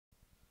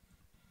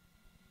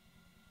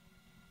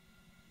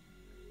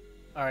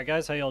Alright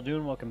guys, how y'all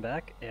doing? Welcome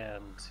back,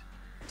 and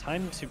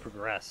time to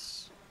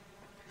progress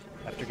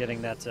after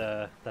getting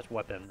that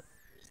weapon.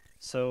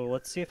 So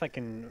let's see if I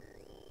can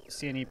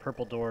see any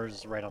purple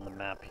doors right on the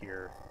map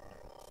here.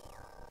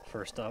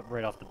 First up,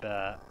 right off the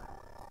bat.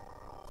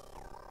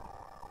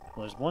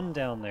 Well, there's one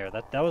down there.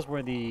 That was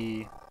where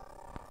the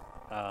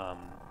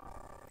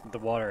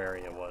water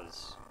area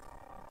was.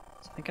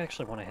 So I think I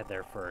actually want to head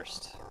there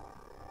first.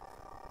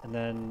 And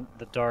then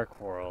the dark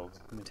world.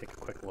 Let me take a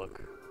quick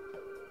look.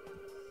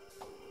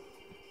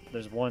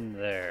 There's one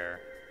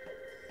there.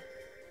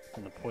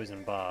 In the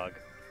poison bog.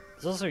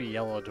 There's also a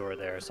yellow door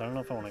there, so I don't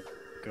know if I want to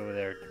go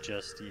there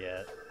just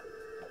yet.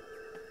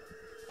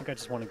 I think I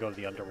just want to go to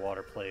the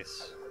underwater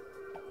place.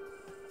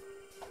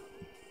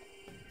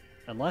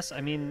 Unless, I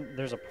mean,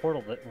 there's a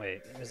portal that...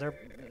 Wait, is there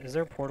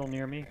a portal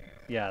near me?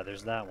 Yeah,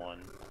 there's that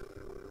one.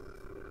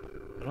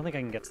 I don't think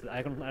I can get to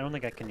I don't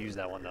think I can use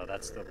that one, though.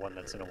 That's the one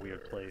that's in a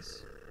weird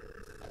place.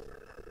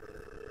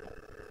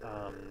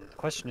 The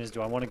question is,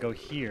 do I want to go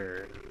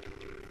here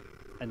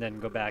and then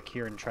go back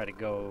here and try to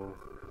go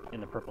in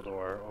the purple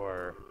door,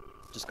 or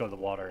just go to the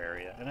water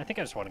area? And I think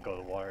I just want to go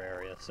to the water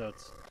area, so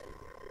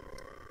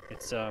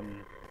it's oh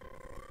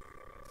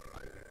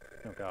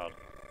god.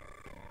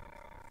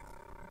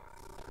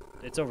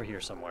 It's over here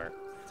somewhere.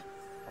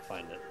 I'll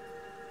find it.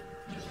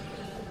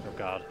 Oh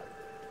god.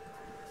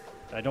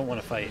 I don't want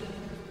to fight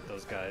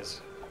those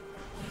guys.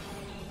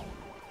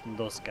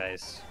 Those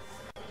guys.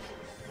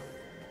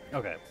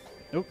 Okay.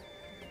 Nope.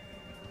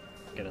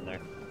 Get in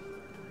there.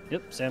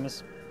 Yep,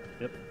 Samus.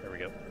 Yep, there we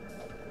go.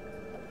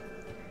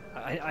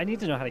 I need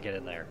to know how to get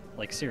in there.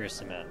 Like,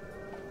 seriously, man.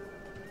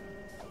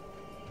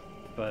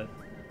 But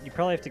you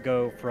probably have to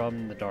go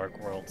from the Dark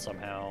World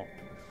somehow.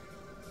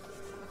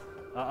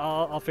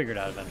 I'll figure it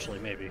out eventually,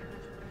 maybe.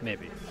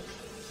 Maybe.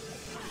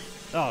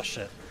 Oh,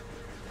 shit.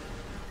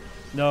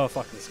 No,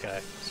 fuck this guy.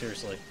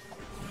 Seriously.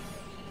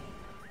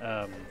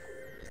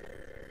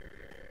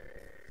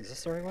 Is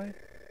this the right way?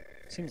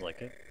 Seems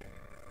like it.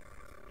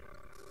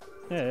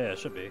 Yeah, it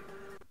should be.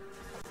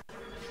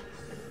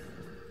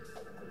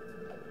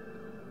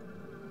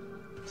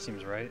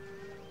 Seems right.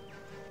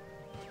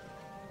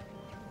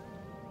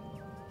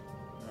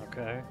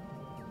 Okay.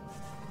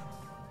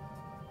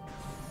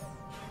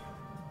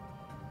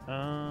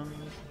 And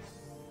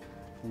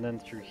then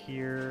through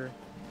here.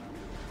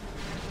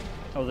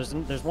 Oh,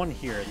 there's one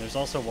here, and there's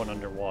also one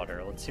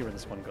underwater. Let's see where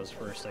this one goes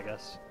first, I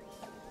guess.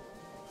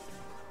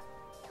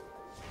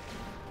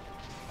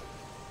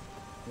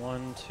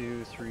 1,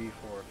 2, 3,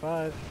 4,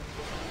 5.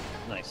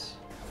 Nice.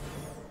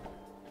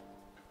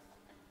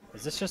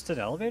 Is this just an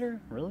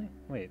elevator? Really?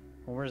 Wait,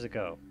 well, where does it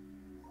go?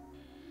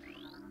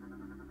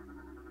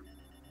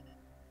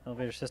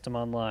 Elevator system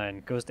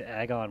online. Goes to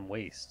Agon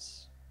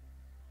Wastes.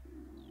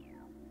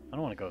 I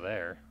don't want to go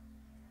there.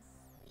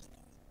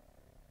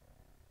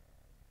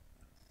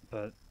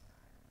 But...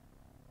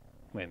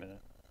 wait a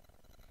minute.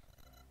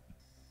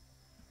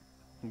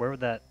 Where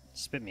would that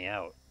spit me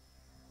out?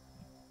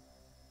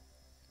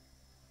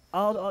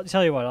 I'll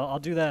tell you what, I'll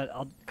do that,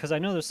 because I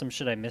know there's some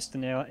shit I missed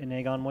in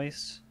Agon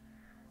Wastes.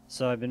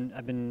 So I've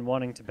been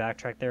wanting to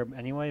backtrack there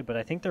anyway, but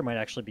I think there might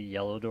actually be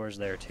yellow doors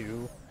there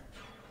too.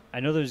 I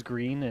know there's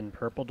green and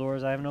purple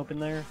doors I haven't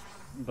opened there,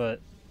 but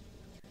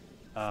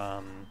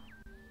I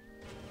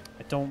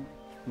don't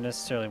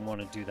necessarily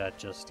want to do that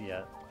just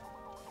yet.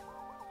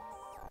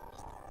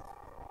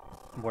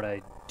 What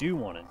I do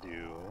want to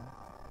do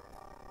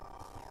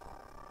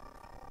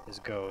is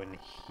go in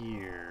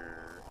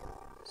here.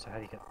 So how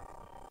do you get...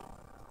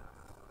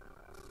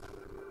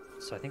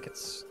 So I think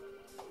it's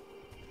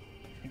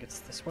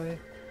this way?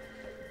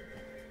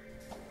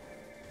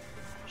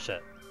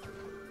 Shit.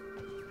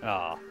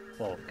 Ah,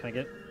 well, can I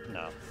get...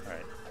 no,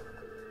 alright.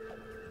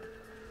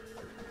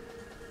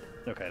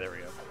 Okay, there we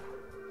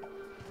go.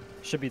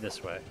 Should be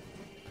this way.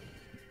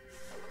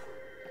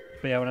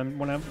 But yeah,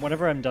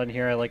 whenever I'm done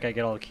here, I get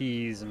all the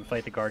keys and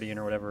fight the Guardian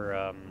or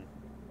whatever,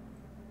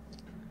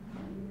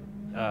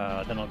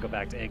 then I'll go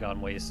back to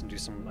Agon Waste and do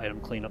some item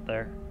cleanup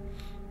there.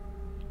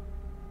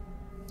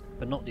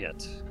 But not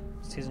yet.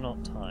 It is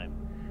not time.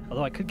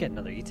 Although I could get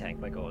another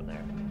E-Tank by going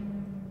there.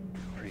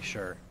 Pretty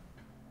sure.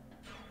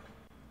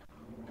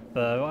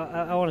 But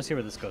I want to see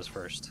where this goes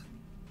first.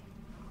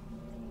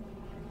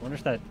 I wonder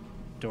if that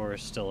door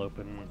is still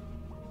open.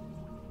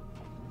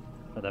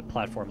 Oh, that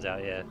platform's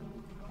out, yeah.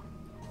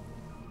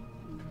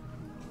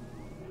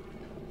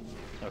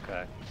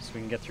 Okay, so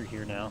we can get through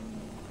here now.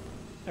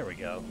 There we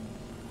go.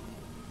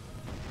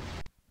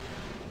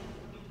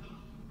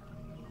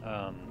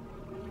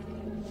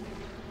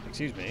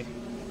 Excuse me.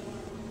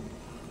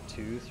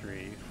 2,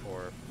 3,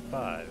 4,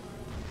 5.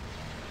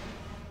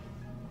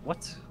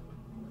 What?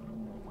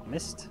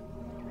 Missed?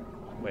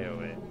 Wait.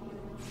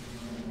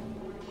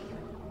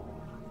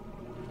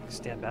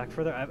 Stand back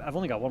further? I've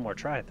only got one more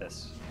try at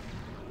this.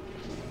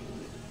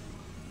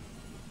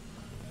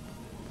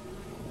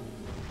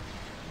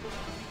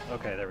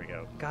 Okay, there we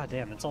go. God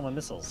damn, that's all my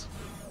missiles.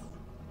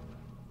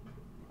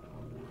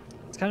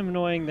 It's kind of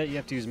annoying that you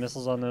have to use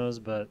missiles on those,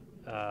 but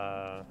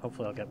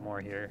hopefully I'll get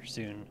more here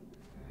soon.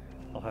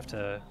 I'll have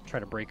to try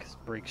to break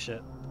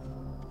shit.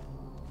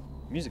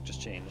 Music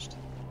just changed.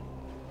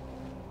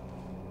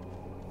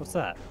 What's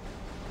that?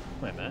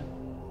 Wait a minute.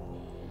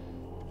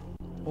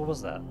 What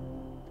was that?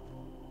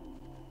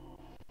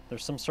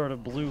 There's some sort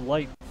of blue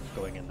light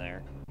going in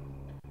there.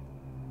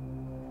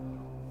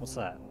 What's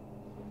that?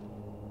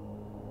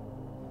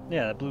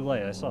 Yeah, that blue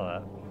light, I saw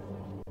that.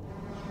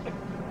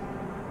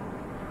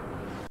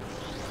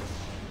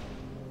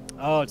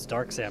 Oh, it's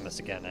Dark Samus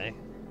again, eh?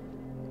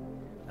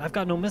 I've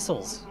got no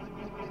missiles.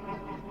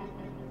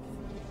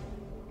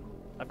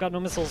 I've got no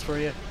missiles for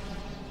you.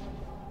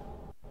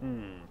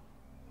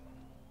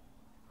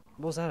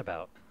 What was that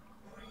about?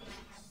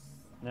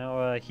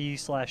 Now,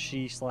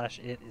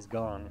 he/she/it is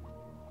gone.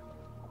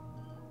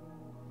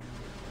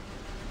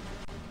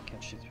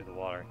 Can't shoot through the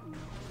water.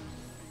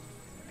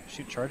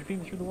 Shoot charge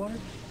beam through the water?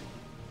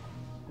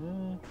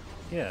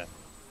 Yeah.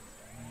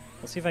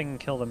 Let's see if I can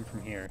kill them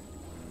from here.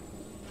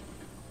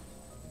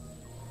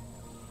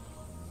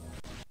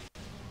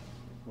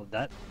 Well,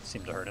 that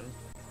seemed to hurt him.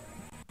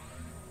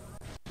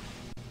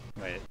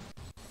 Wait.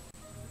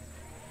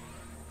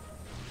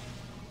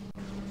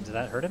 Did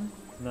that hurt him?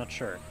 I'm not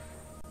sure.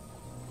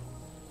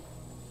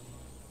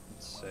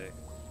 Let's see.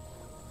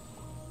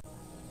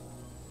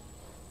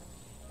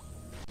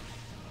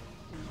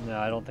 No,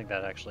 I don't think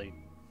that actually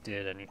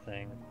did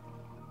anything.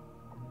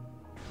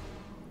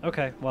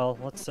 Okay, well,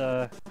 let's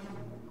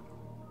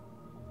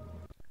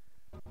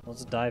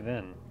dive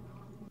in.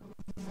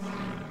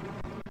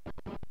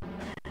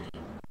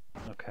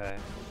 Okay.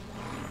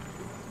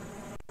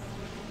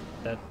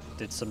 That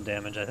did some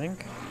damage, I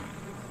think.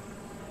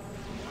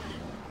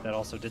 That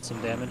also did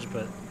some damage,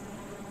 but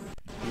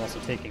I'm also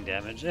taking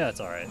damage. Yeah, it's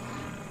alright.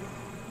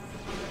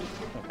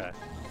 Okay.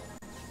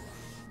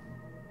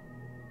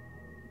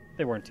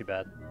 They weren't too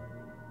bad.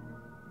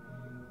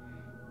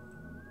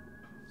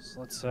 So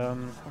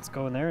let's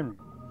go in there and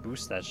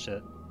boost that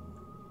shit.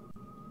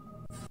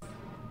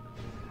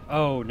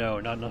 Oh no,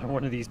 not another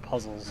one of these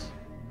puzzles.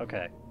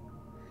 Okay.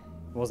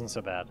 It wasn't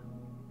so bad.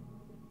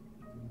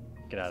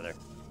 Get out of there.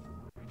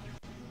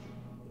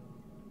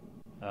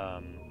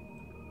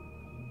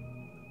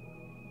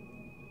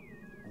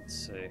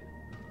 Let's see.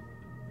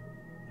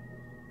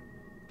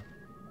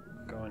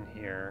 Go in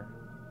here.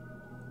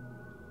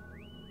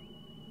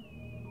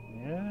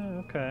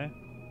 Yeah, okay.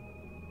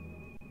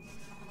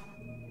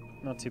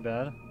 Not too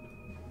bad.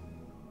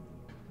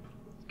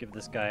 Let's give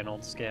this guy an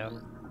old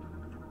scan.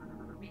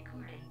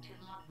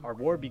 Our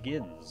war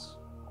begins.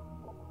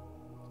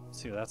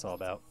 Let's see what that's all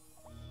about.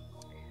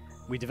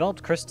 We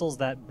developed crystals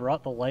that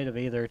brought the light of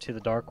Aether to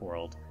the Dark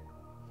World.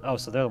 Oh,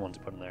 so they're the ones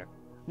who put them there.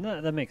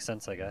 No, that makes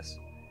sense, I guess.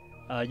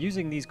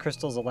 Using these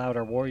crystals allowed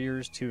our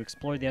warriors to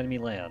explore the enemy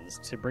lands,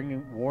 to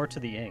bring war to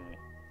the Ing.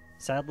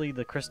 Sadly,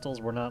 the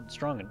crystals were not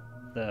strong.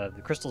 The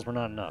crystals were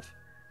not enough.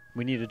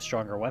 We needed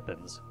stronger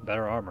weapons,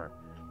 better armor.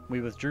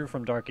 We withdrew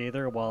from Dark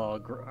Aether while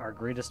our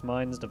greatest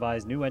minds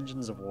devised new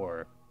engines of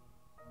war.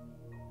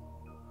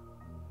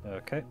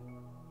 Okay.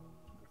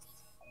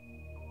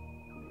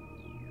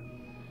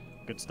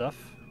 Good stuff.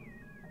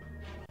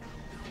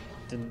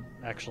 Didn't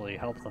actually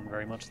help them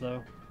very much,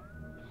 though.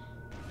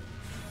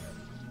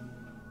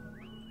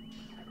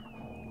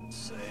 Let's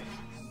see.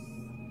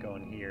 Go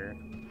in here.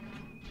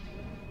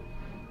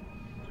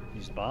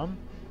 Use bomb?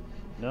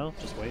 No?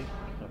 Just wait?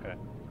 Okay.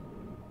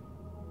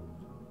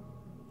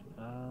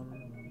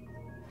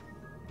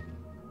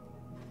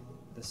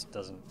 This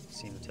doesn't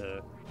seem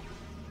to...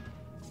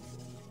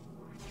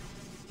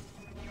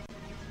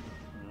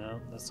 No,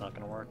 that's not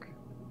gonna work.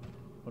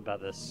 What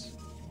about this?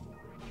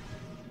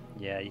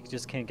 Yeah, you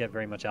just can't get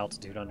very much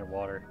altitude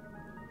underwater.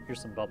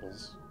 Here's some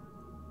bubbles.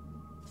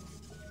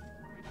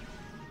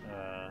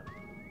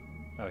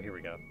 Oh, here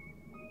we go.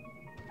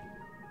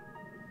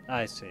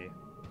 I see.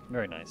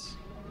 Very nice.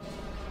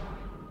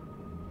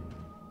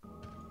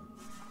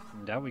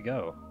 And down we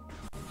go.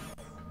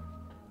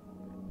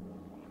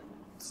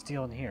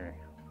 Steal in here.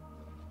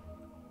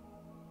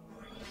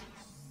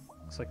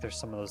 Looks like there's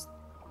some of those...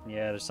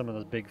 Yeah, there's some of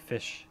those big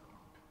fish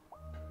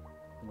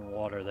in the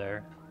water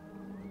there.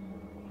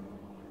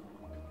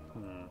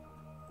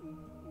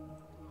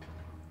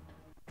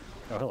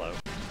 Oh, hello.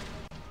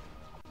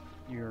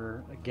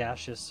 You're a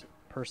gaseous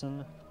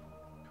person.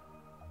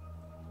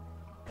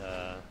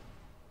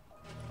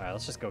 Alright,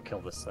 let's just go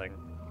kill this thing.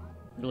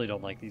 Really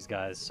don't like these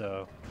guys,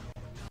 so...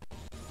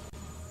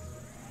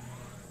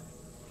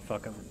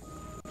 Fuck them.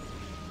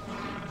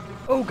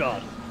 Oh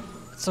god!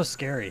 It's so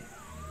scary.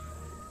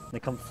 They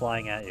come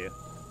flying at you.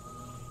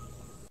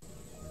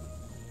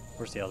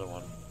 Where's the other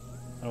one?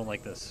 I don't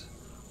like this.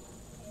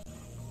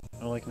 I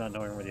don't like not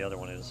knowing where the other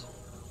one is.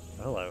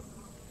 Oh, hello.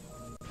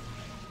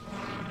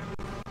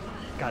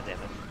 God damn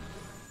it.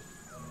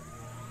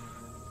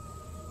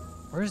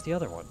 Where's the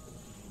other one?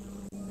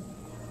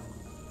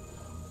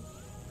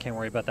 Can't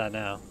worry about that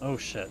now. Oh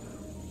shit.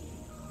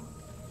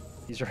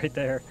 He's right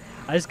there.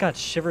 I just got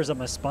shivers up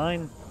my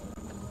spine.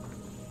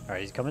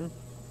 Alright, he's coming.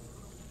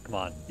 Come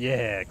on.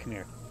 Yeah, come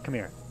here. Come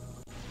here.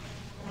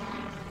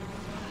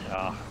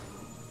 Ah.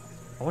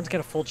 I want to get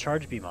a full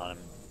charge beam on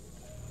him.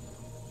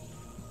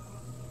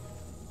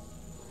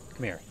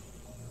 Come here.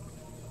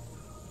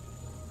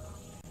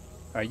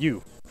 Alright,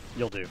 you.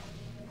 You'll do.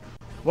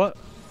 What?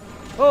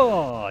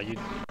 Oh, you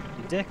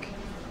dick.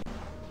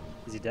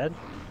 Is he dead?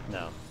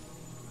 No.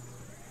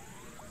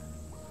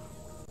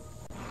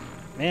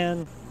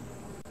 Man.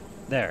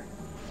 There.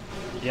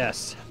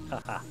 Yes.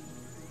 Haha.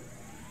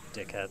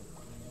 Dickhead.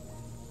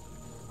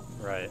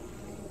 Right.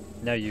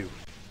 Now you.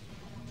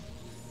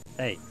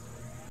 Hey.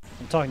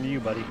 I'm talking to you,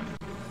 buddy.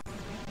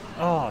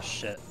 Oh,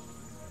 shit.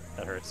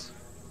 That hurts.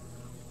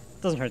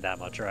 Doesn't hurt that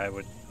much, or I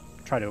would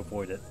try to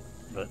avoid it,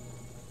 but...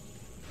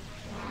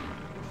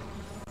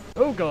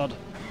 Oh, God!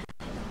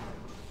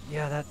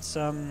 Yeah, that's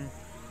gonna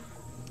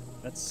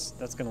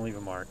leave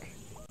a mark.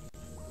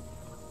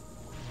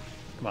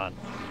 Come on.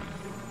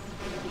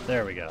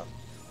 There we go.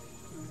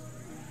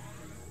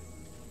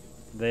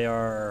 They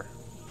are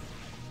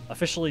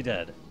officially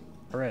dead.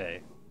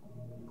 Hooray.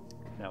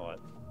 Now what?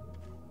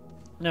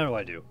 Now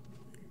what do I do?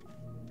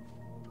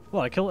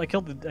 Well, I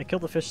killed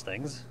the fish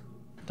things.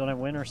 Don't I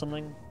win or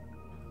something?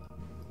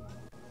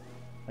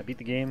 I beat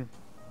the game.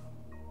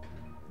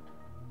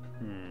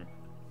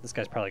 This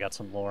guy's probably got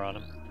some lore on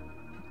him.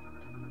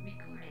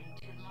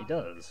 He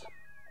does.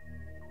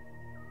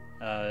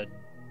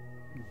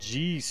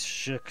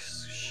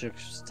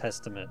 G-Shik's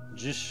Testament.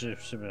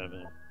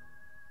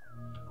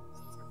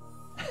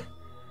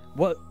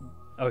 What?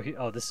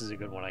 Oh, this is a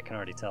good one, I can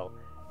already tell.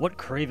 What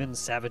craven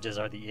savages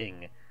are the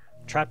Ing?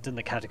 Trapped in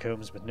the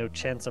catacombs with no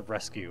chance of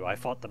rescue, I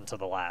fought them to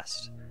the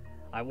last.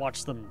 I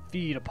watched them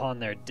feed upon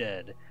their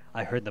dead.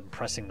 I heard them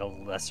pressing the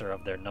lesser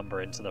of their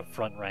number into the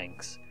front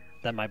ranks,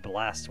 that my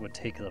blast would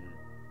take them.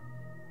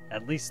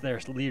 At least their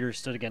leader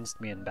stood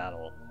against me in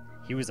battle.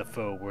 He was a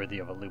foe worthy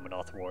of a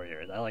Luminoth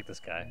warrior. I like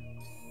this guy.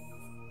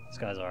 This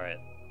guy's alright.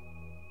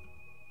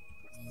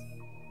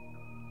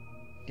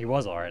 He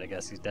was alright, I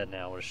guess. He's dead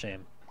now. What a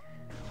shame.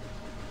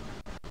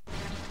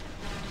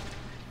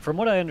 From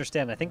what I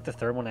understand, I think the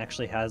third one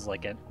actually has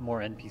like more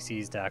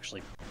NPCs to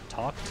actually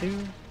talk to.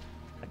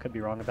 I could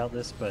be wrong about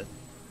this, but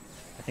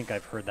I think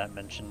I've heard that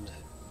mentioned.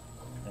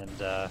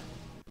 And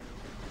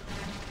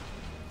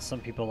some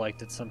people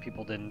liked it, some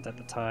people didn't at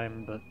the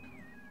time, but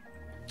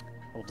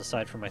I'll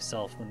decide for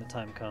myself when the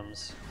time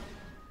comes.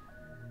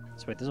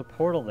 So wait, there's a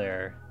portal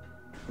there.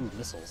 Ooh,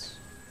 missiles.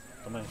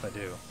 Don't mind if I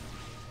do.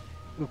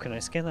 Ooh, can I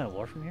scan that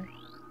lore from here?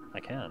 I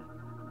can.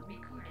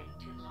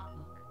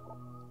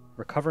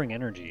 Recovering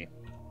energy.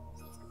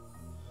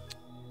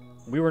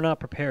 We were not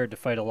prepared to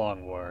fight a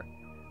long war.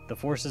 The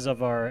forces of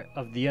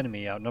the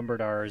enemy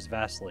outnumbered ours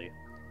vastly.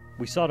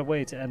 We sought a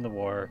way to end the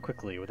war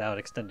quickly without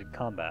extended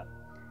combat.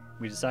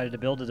 We decided to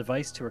build a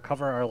device to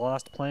recover our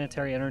lost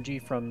planetary energy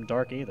from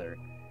dark aether.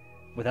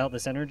 Without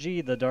this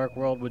energy, the dark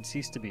world would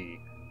cease to be,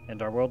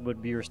 and our world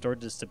would be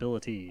restored to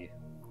stability.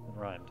 It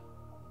rhymed.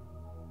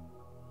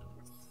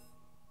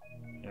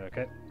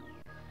 Okay.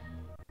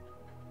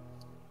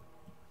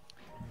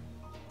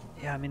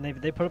 Yeah, I mean,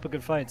 they put up a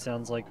good fight,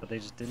 sounds like, but they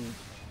just didn't...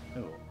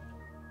 Oh.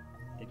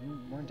 They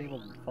weren't able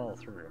to follow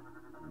through.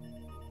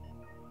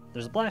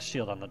 There's a blast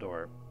shield on the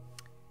door.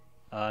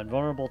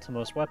 Invulnerable to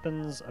most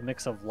weapons, a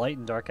mix of light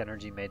and dark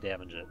energy may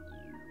damage it.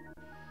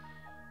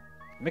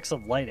 A mix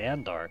of light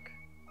and dark?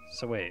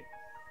 So wait.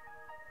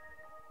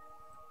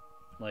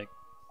 Like...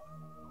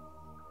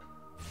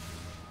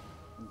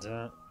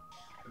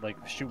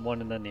 Like, shoot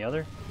one and then the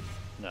other?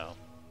 No.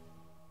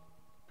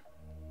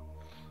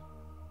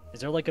 Is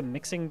there like a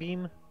mixing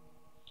beam?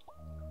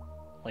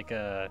 Like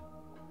a...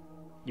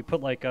 You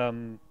put like,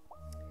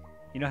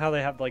 you know how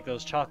they have like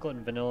those chocolate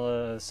and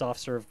vanilla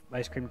soft serve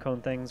ice cream cone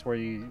things where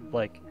you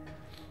like,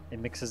 it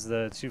mixes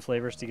the two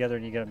flavors together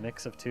and you get a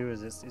mix of two?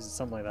 Is it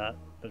something like that?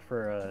 But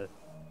for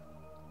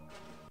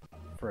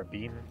a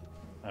beam?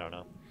 I don't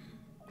know.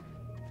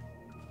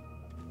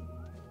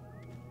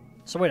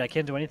 So wait, I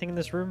can't do anything in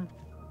this room?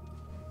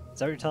 Is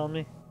that what you're telling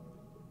me?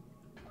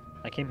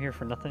 I came here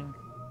for nothing?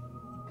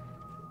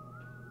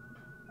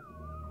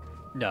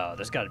 No,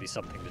 there's gotta be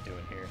something to do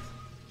in here.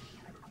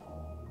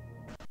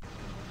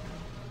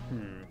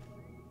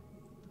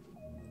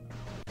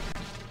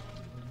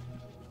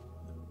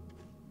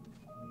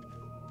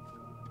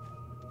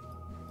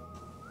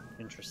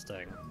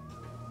 Interesting.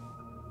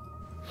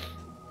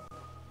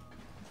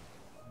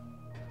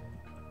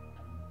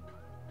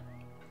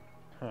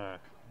 Huh.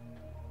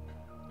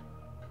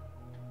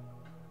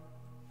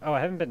 Oh, I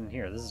haven't been in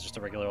here. This is just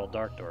a regular old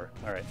dark door.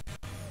 Alright.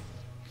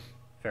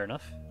 Fair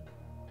enough.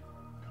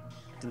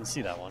 Didn't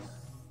see that one.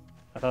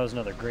 I thought it was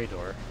another gray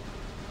door.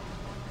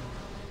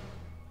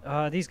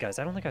 These guys.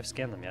 I don't think I've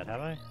scanned them yet,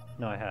 have I?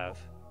 No, I have.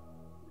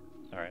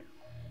 Alright.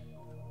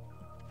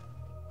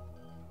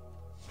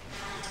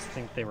 I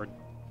think they were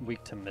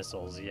weak to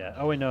missiles, yeah.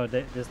 Oh wait, no,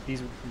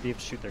 these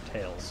shoot their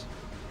tails.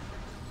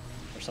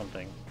 Or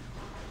something.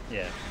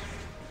 Yeah.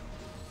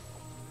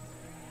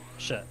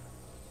 Shit.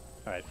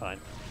 Alright, fine.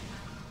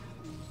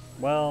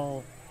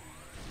 Well...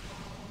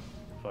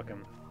 Fuck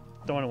him.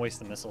 Don't want to waste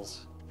the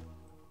missiles.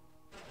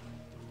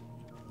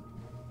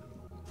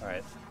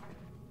 Alright.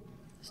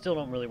 Still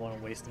don't really want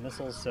to waste the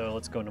missiles, so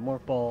let's go into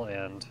Morph Ball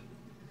and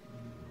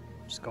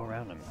just go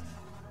around him.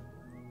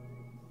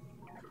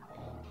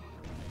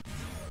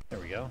 There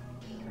we go.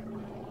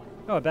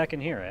 Oh, back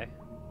in here, eh?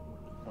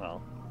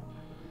 Well,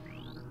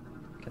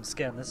 can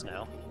scan this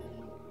now.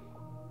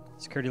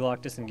 Security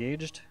lock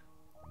disengaged.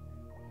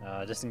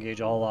 Disengage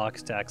all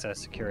locks to access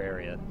secure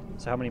area.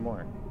 So how many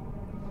more?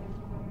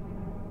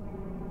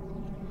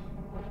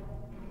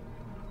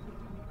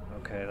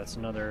 Okay, that's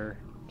another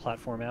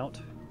platform out.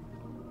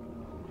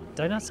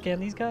 Did I not scan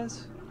these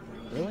guys?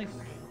 Really?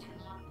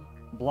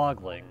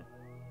 Blogling.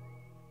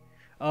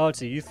 Oh,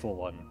 it's a youthful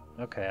one.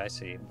 Okay, I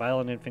see.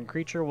 Violent infant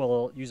creature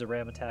will use a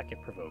ram attack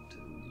if provoked.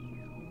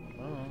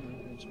 Oh,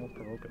 I just won't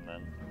provoke him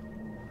then.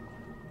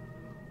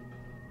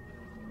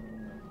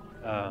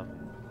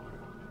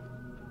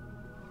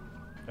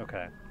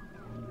 Okay.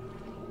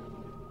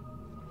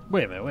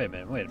 Wait a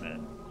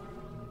minute.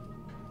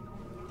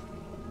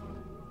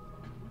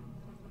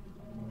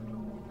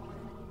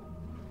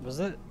 Was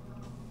it?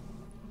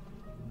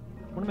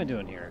 What am I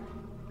doing here?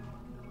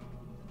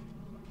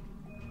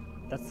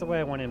 That's the way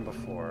I went in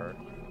before.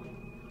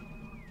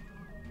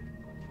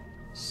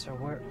 So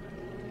where...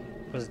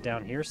 Was it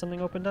down here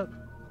something opened up?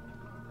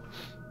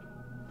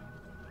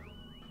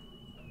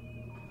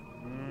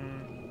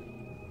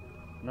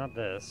 Not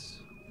this.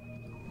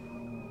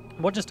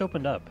 What just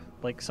opened up?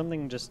 Like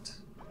something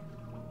just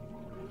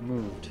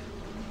moved.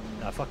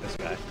 Ah, fuck this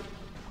guy.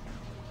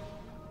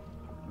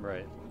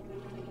 Right.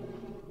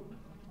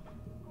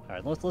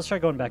 Alright, let's try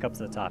going back up to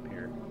the top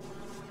here.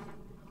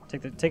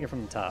 Take it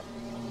from the top.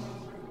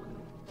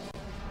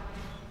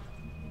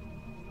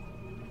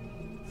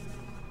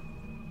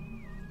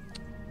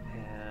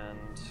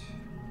 And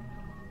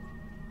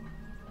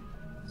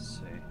let's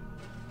see.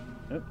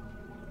 Nope.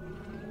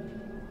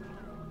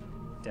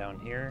 Down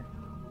here.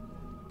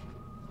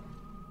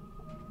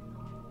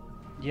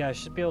 Yeah, I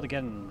should be able to get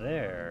in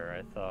there,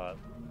 I thought.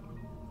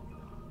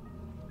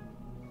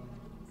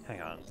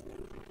 Hang on.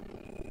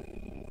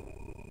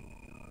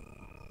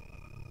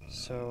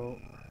 So...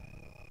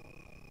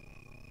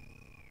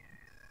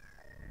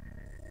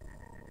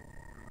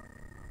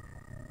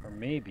 Or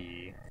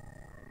maybe...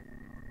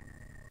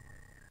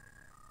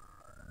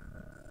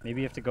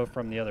 Maybe you have to go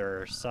from the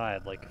other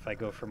side, like if I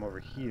go from over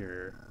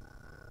here...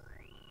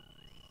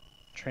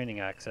 Training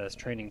access,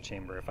 training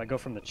chamber. If I go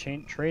from the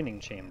training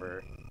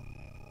chamber,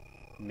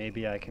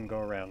 maybe I can go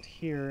around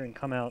here and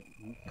come out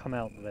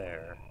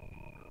there.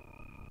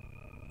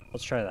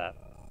 Let's try that.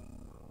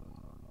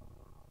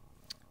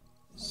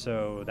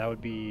 So that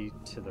would be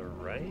to the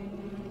right,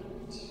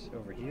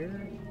 over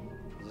here.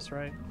 Is this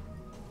right?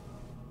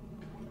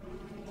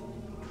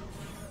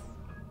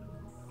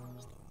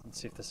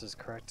 Let's see if this is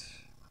correct.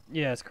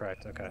 Yeah, it's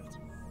correct. Okay.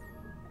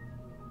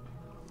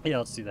 Yeah,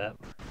 let's do that.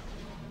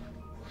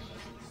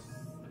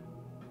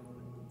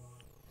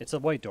 It's a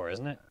white door,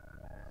 isn't it?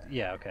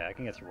 Yeah, okay, I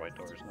can get through white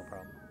doors, no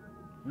problem.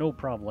 No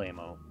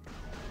problemo.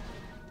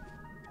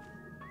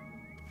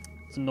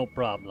 It's no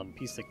problem.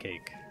 Piece of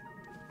cake.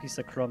 Piece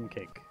of crumb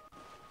cake.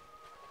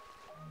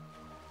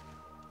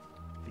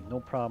 Be no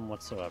problem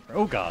whatsoever.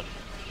 Oh god!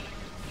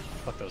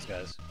 Fuck those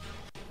guys.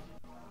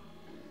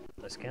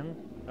 Did I scan?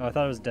 Oh, I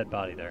thought it was a dead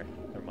body there.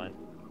 Never mind.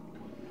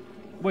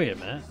 Wait a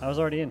minute, I was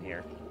already in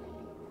here.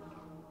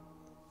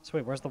 So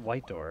wait, where's the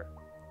white door?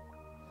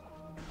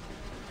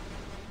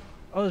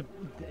 Oh,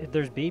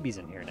 there's babies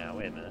in here now.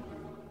 Wait a minute.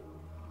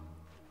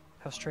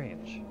 How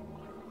strange.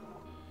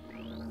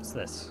 What's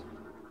this?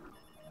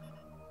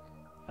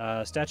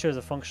 Statue has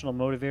a functional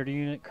motivator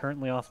unit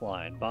currently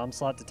offline. Bomb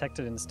slot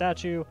detected in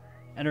statue.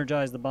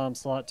 Energize the bomb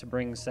slot to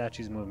bring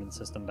statue's movement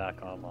system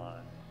back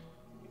online.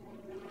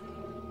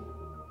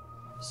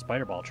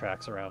 Spider ball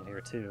tracks around here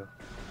too.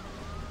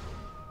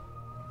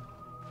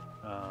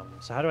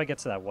 So how do I get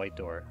to that white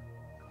door?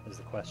 Is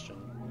the question.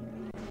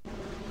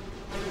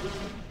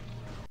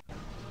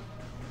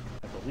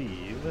 I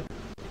believe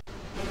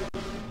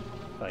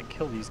if I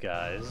kill these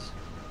guys,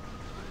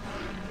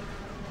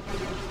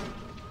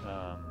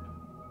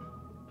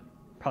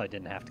 probably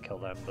didn't have to kill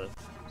them, but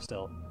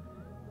still.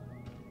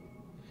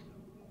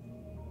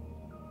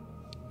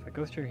 If I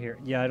go through here,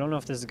 yeah, I don't know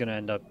if this is gonna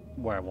end up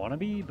where I want to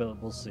be,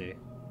 but we'll see.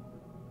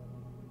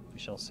 We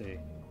shall see.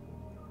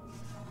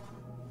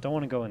 Don't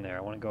want to go in there.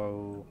 I want to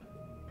go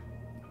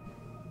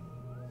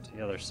to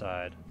the other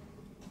side.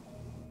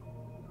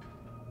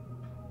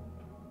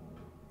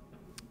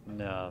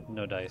 No,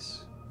 no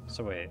dice.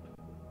 So wait.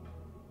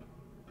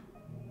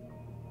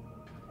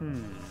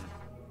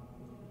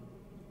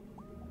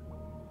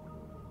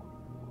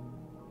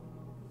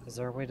 Is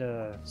there a way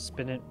to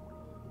spin it?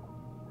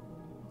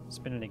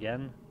 Spin it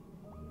again?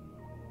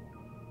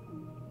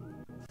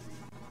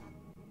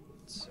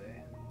 Let's see.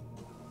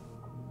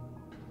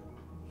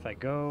 If I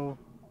go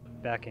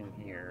back in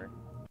here,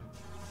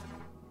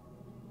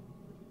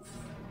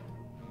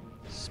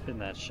 spin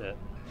that shit.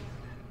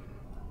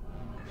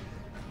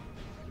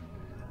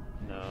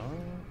 No.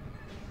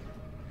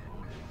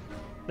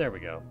 There we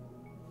go.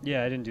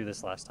 Yeah, I didn't do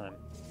this last time.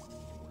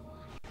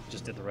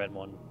 Just did the red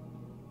one.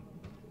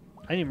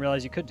 I didn't even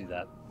realize you could do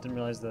that. Didn't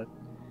realize that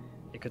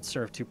it could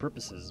serve two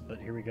purposes, but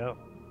here we go.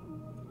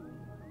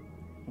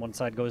 One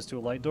side goes to a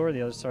light door,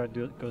 the other side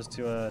goes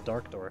to a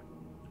dark door.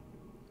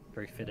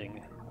 Very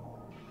fitting.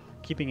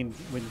 Keeping in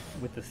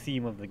with the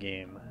theme of the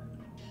game.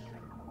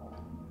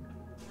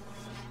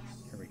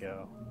 Here we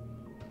go.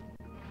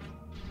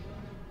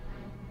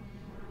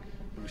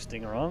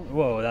 Boosting wrong?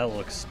 Whoa, that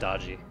looks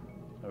dodgy.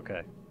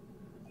 Okay.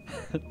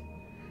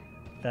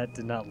 That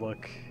did not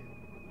look...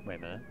 Wait a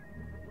minute.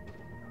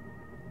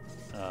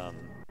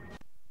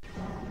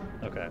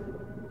 Okay.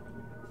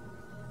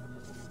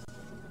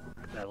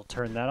 That'll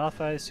turn that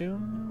off, I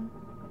assume?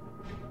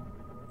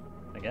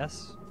 I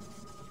guess?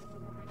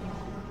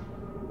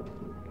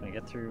 Can I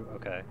get through?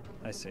 Okay,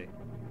 I see.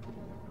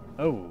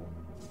 Oh!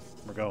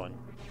 We're going.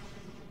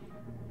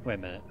 Wait a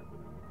minute.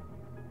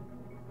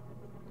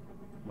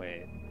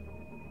 Wait.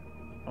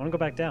 I want to go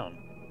back down.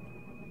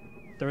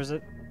 There was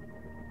a...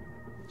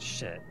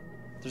 Shit.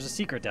 There's a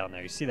secret down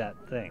there. You see that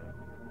thing?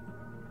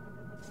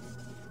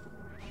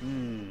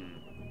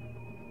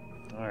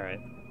 Alright.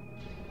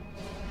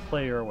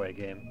 Play your way,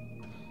 game.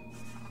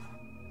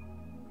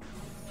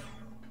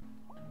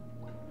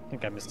 I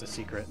think I missed a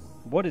secret.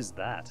 What is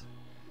that?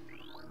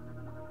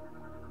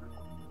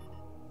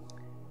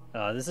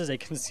 This is a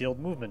concealed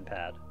movement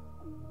pad.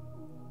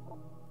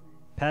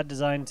 Pad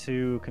designed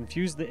to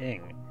confuse the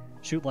ing.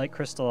 Shoot light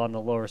crystal on the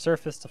lower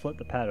surface to flip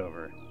the pad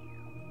over.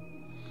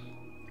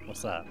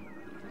 What's that?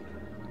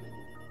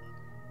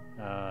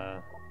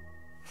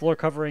 Floor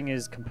covering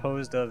is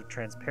composed of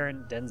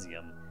transparent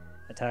densium.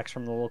 Attacks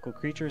from the local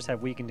creatures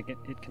have weakened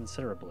it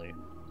considerably.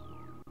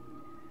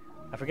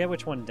 I forget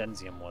which one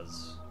densium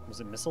was. Was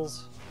it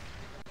missiles?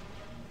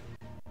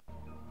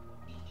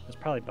 It was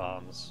probably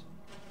bombs.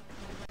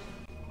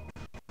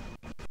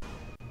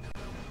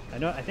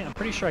 I'm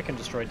pretty sure I can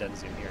destroy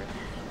densium here.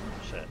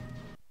 Shit.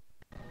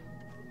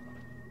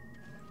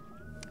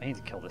 I need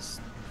to kill this.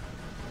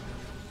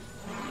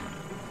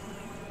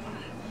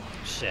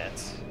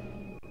 Shit.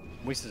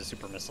 Wasted a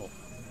super missile.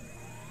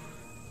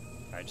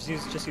 Alright,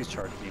 just use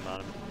charge beam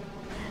on him.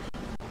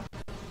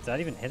 Did that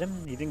even hit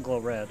him? He didn't glow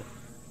red.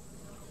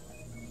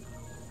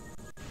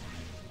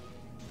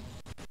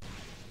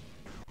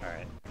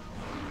 Alright.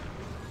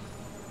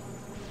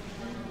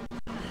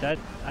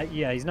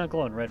 Yeah, he's not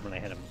glowing red when I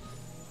hit him.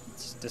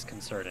 It's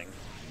disconcerting.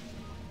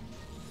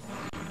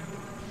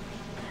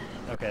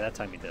 Okay, that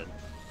time he did.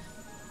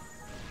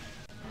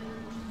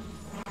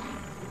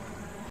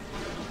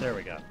 There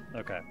we go.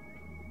 Okay.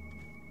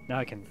 Now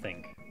I can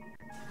think.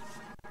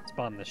 Let's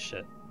bomb this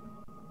shit.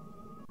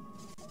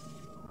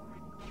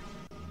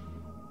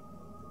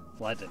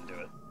 Well, that didn't do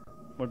it.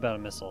 What about a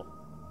missile?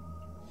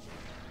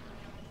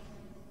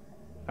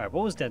 Alright,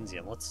 what was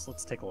densium?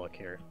 Let's take a look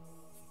here.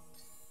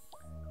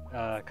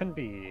 Couldn't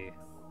be...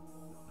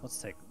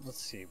 Let's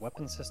see.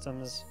 Weapon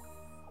systems.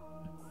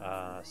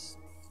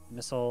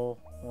 Missile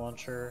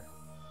launcher.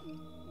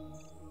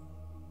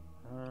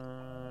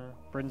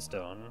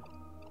 Brimstone.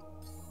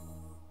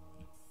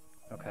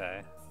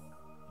 Okay.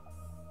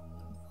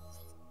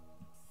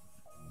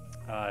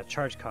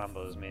 Charge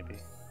combos, maybe.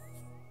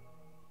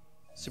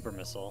 Super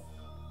missile.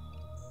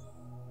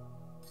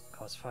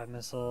 Cost 5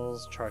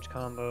 missiles. Charge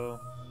combo.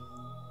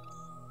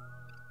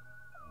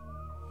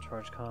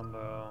 Charge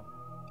combo.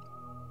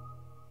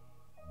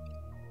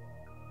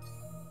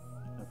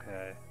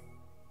 Okay.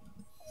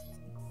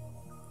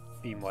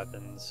 Beam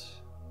weapons.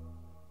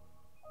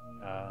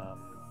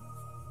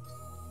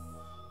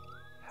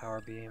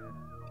 Power beam.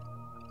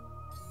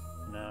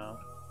 No.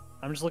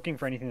 I'm just looking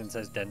for anything that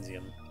says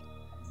densium.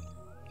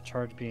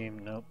 Charge beam,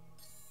 nope.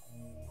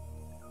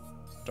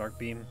 Dark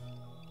beam.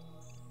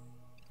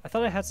 I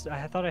thought I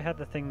had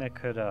the thing that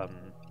could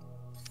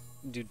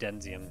do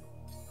densium.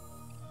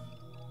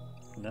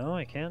 No,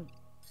 I can't.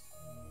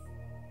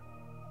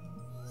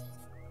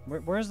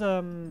 Where's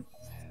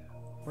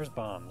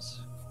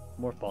bombs?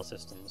 Morph ball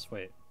systems.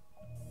 Wait.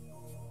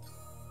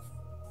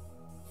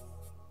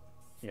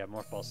 Yeah,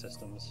 morph ball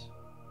systems.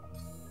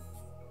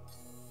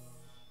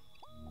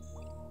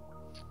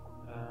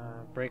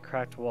 Break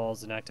cracked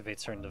walls and activate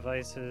certain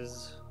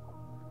devices.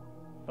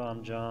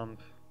 Bomb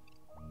jump.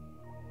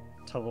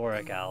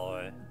 Telluric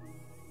alloy.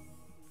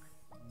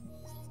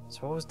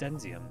 So what was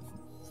densium?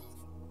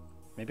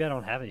 Maybe I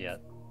don't have it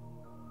yet.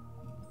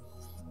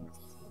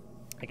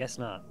 I guess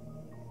not.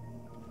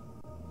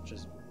 Which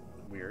is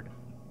weird.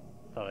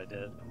 Thought I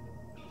did.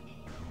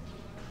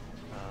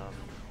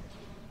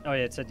 Oh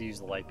yeah, it said to use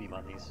the light beam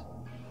on these.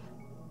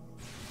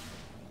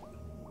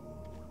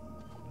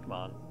 Come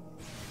on.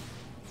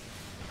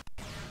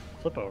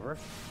 Flip over.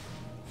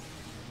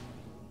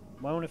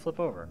 Why won't it flip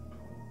over?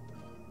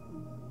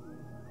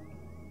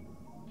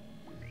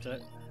 Did I...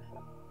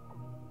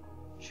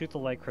 Shoot the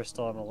light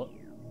crystal on the...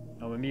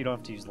 Oh, maybe you don't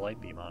have to use the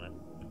light beam on it.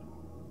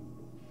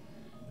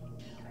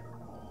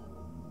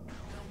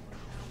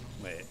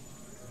 Wait.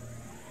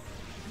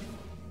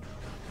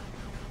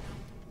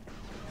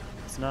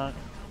 It's not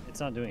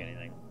doing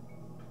anything.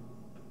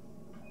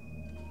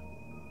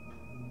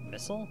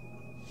 Missile?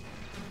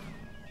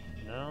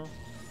 No.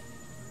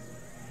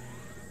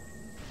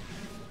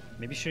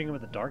 Maybe shooting it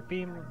with a dark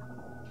beam?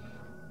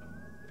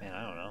 Man,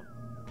 I don't know.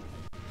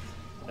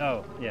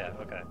 Oh, yeah,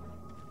 okay.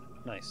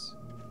 Nice.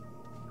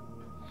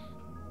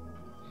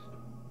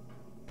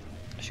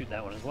 shoot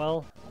that one as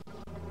well.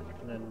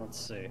 And then let's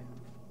see.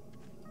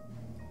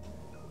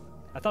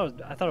 I thought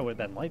it would have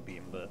been light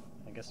beam, but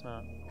I guess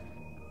not.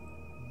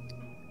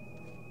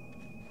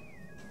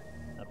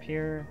 Up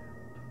here.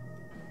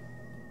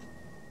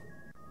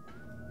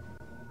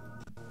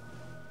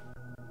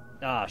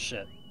 Ah,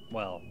 shit.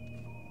 Well.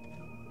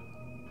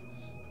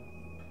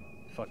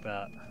 Fuck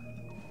that.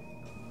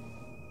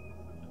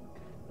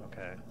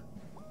 Okay.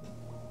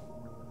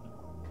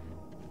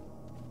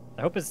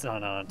 I hope it's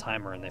not on a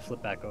timer and they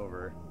flip back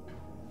over.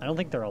 I don't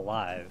think they're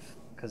alive,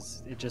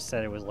 because it just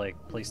said it was, like,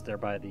 placed there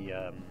by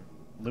the,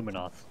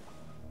 Luminoth.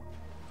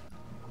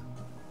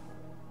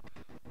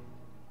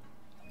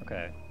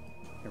 Okay.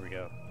 Here we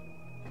go.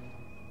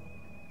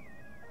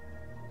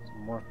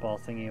 Some morph ball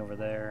thingy over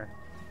there.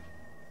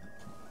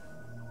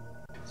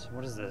 So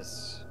what is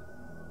this?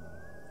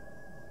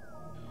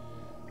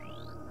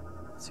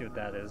 Let's see what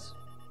that is.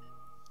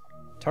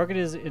 Target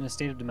is in a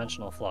state of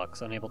dimensional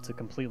flux, unable to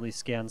completely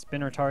scan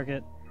spinner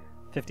target.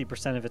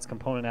 50% of its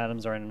component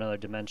atoms are in another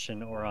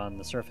dimension or on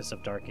the surface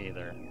of Dark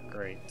Aether.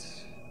 Great.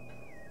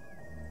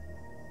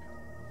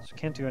 So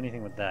can't do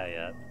anything with that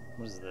yet.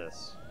 What is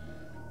this?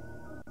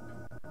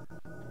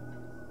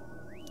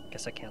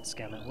 Guess I can't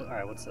scan it.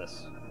 Alright, what's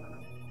this?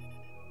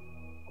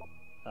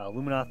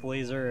 Luminoth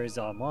laser is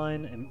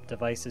online, and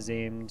device is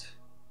aimed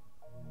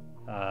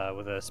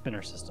with a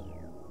spinner system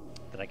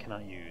that I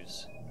cannot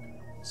use.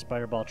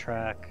 Spider ball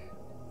track.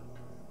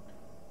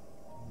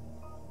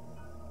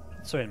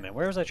 So wait a minute,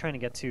 where was I trying to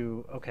get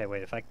to? Okay,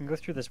 wait, if I can go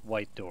through this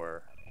white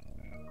door,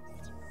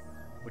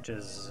 which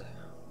is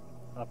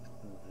up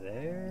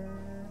there?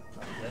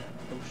 Up there?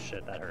 Oh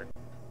shit, that hurt.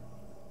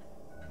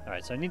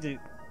 Alright, so I need to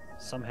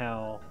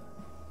somehow...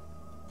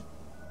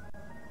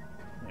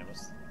 Wait,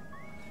 what's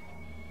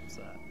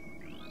that?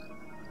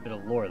 A bit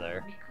of lore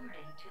there.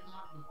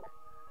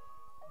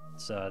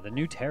 It's the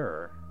new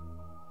Terror.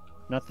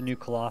 Not the new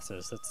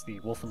Colossus, that's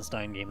the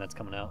Wolfenstein game that's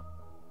coming out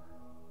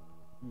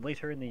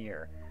later in the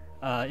year.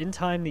 In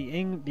time, the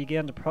Ing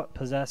began to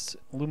possess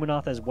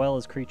Luminoth as well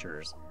as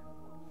creatures.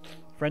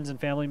 Friends and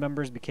family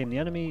members became the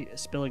enemy,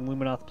 spilling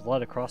Luminoth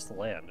blood across the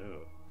land.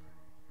 Ooh.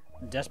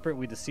 Desperate,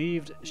 we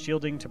deceived,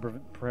 shielding to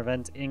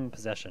prevent Ing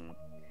possession.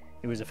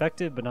 It was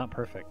effective, but not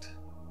perfect.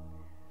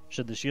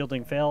 Should the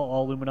shielding fail,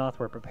 all Luminoth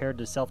were prepared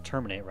to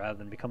self-terminate rather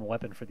than become a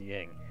weapon for the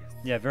Ing.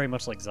 Yeah, very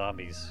much like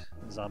zombies.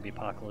 Zombie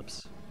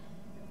apocalypse.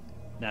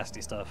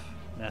 Nasty stuff.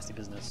 Nasty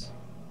business.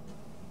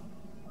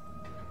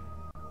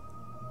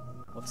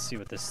 Let's see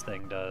what this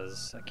thing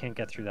does. I can't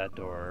get through that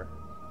door,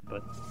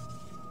 but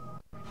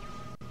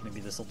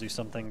maybe this will do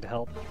something to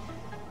help.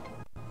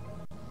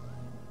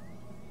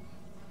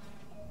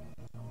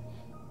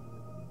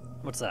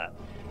 What's that?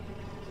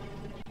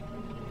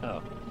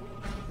 Oh.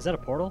 Is that a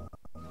portal?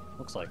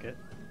 Looks like it.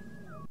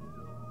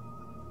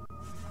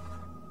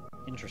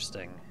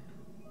 Interesting.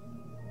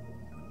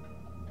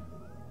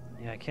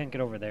 Yeah, I can't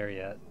get over there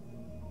yet.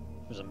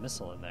 There's a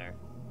missile in there.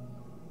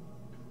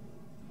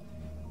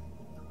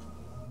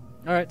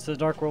 Alright, to the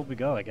Dark World we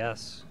go, I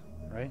guess.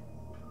 Right?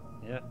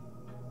 Yeah.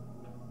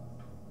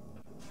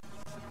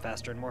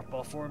 Faster in morph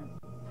ball form.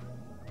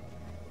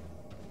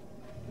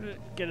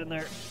 Get in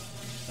there.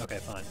 Okay,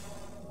 fine.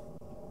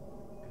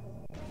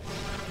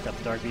 Got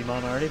the Dark Beam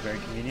on already, very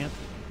convenient.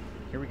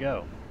 Here we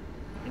go.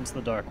 Into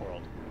the Dark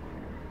World.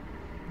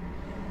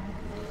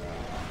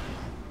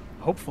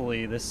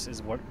 Hopefully this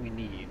is what we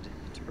need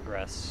to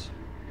progress.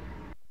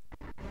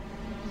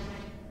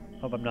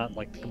 Hope I'm not,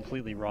 like, the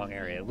completely wrong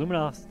area.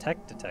 Luminoth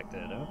tech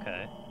detected,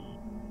 okay.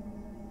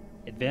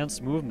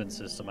 Advanced movement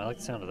system, I like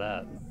the sound of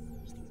that.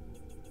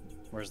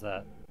 Where's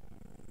that?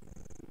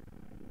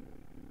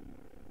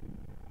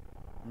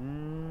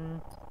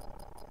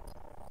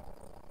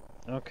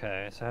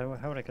 Okay, so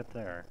how would I get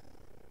there?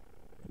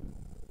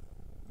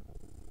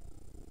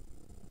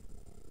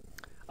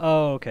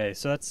 Oh, okay,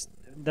 so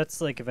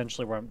that's like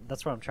eventually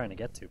that's where I'm trying to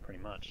get to,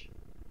 pretty much.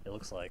 It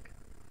looks like.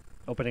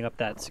 Opening up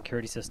that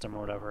security system or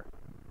whatever.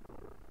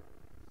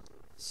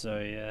 So,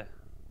 yeah.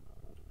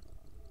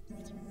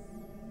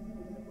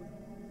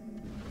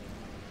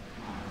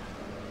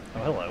 Oh,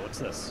 hello, what's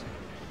this?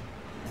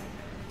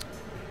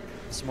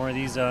 Some more of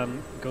these,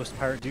 ghost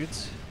pirate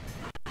dudes.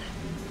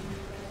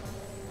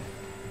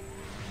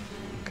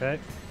 Okay.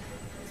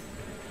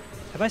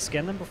 Have I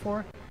scanned them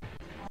before?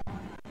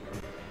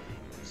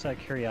 Just out of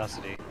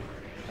curiosity.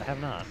 I have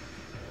not.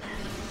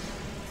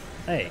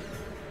 Hey.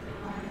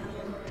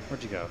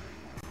 Where'd you go?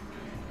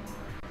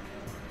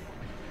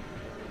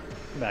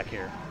 Come back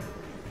here.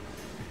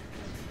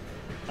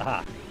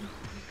 Aha.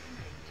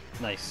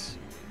 Nice.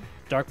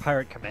 Dark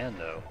Pirate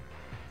Commando.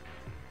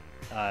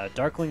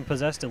 Darkling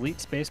possessed elite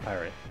space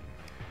pirate.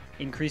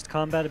 Increased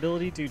combat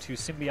ability due to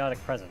symbiotic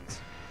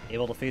presence.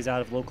 Able to phase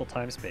out of local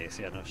time-space.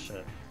 Yeah, no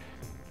shit.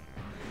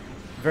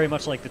 Very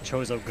much like the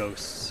Chozo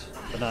ghosts.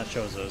 But not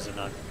Chozos and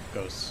not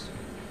ghosts.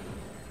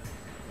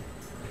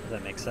 Does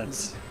that make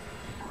sense?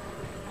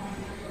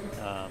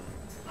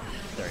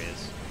 There he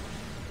is.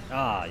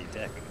 Ah, you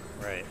dick.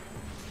 Right.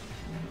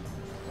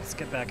 Let's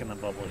get back in the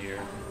bubble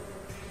here.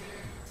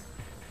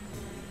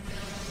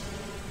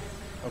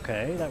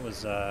 Okay, that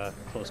was a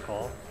close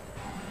call.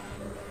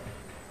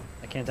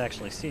 I can't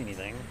actually see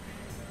anything.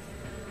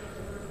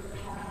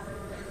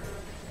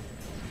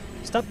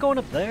 Stop going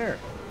up there!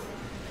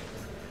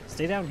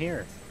 Stay down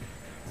here.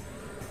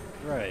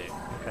 Right,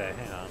 okay,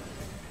 hang on.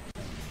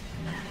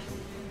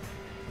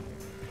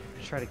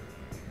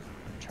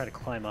 Try to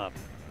climb up.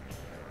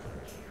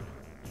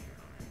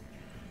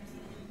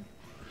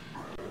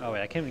 Oh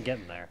wait, I can't even get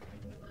in there.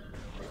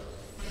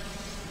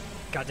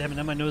 God damn it,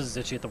 now my nose is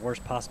itchy at the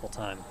worst possible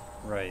time.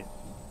 Right.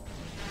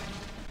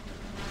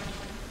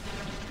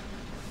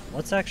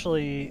 Let's try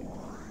to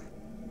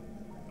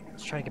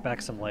get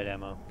back some light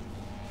ammo.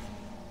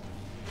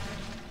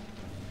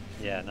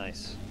 Yeah,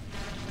 nice.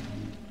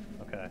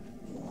 Okay.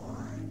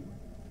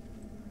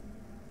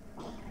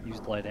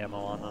 Used light ammo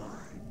on them.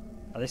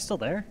 Are they still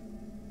there?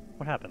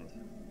 What happened?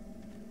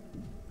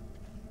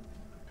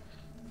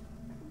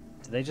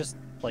 Did they just,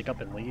 like,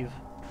 up and leave?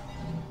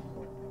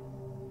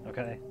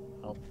 Okay.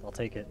 I'll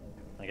take it,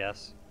 I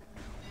guess.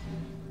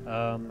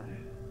 Now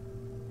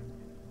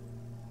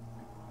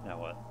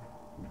what?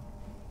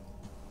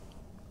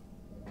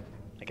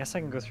 I guess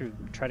I can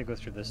try to go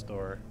through this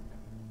door.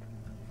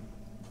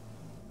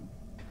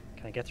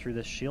 Can I get through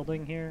this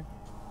shielding here?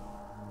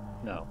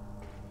 No.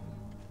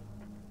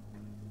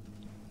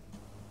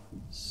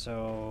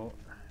 So...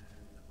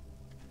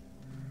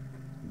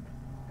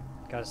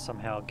 gotta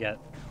somehow get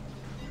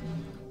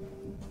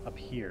up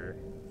here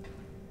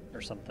or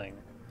something.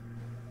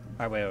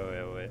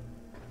 Alright, wait.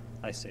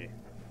 I see.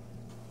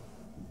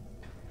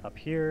 Up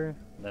here,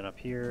 then up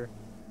here,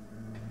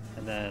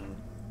 and then...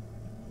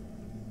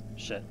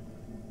 shit.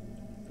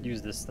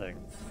 Use this thing.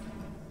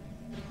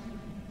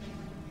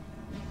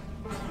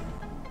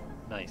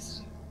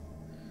 Nice.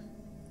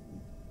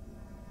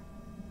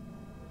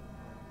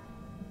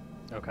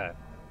 Okay.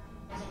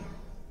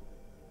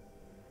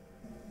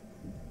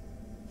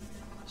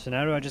 So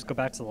now do I just go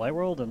back to the light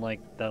world and, like,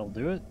 that'll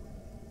do it?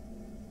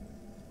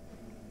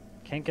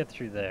 Can't get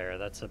through there.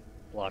 That's a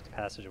blocked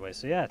passageway.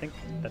 So yeah, I think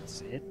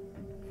that's it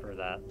for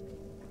that.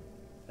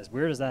 As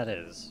weird as that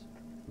is,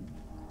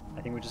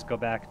 I think we just go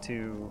back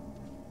to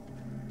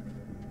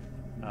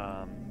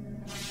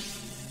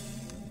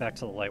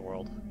the light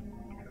world.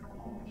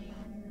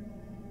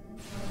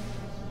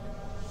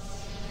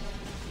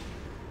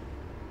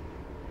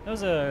 That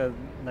was a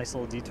nice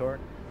little detour.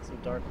 It's a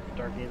dark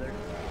either.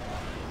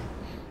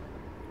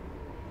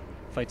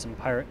 Fight some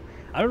pirate.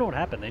 I don't know what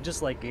happened. They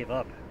just like gave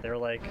up. They were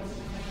like,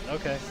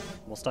 okay,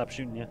 we'll stop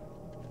shooting you.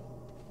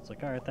 It's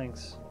like, alright,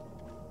 thanks.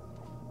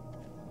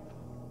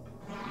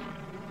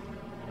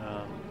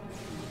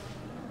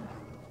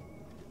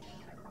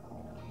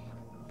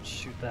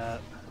 Shoot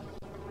that.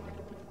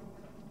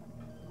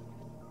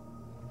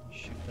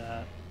 Shoot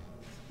that.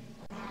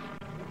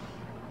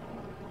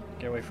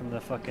 Get away from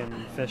the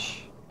fucking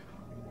fish.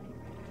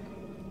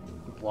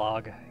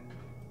 Log.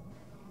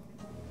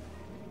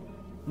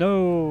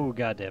 No,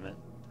 god damn it.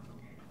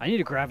 I need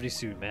a gravity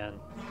suit, man.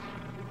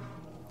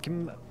 Give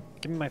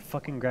me my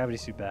fucking gravity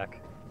suit back.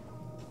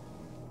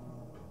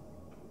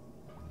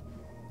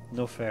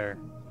 No fair.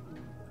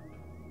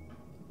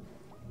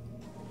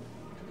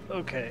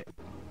 Okay.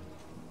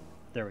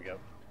 There we go.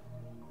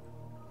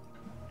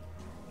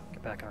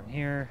 Get back on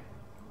here.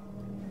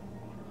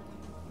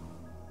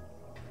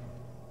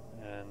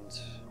 And...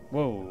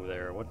 whoa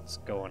there, what's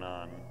going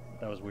on?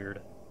 That was weird.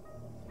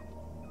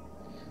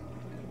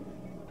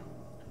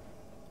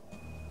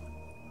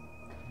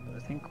 But I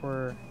think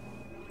we're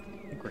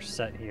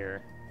set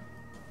here.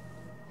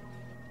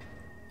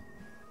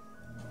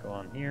 Go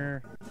on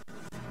here.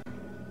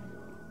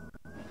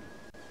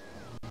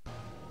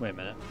 Wait a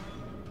minute.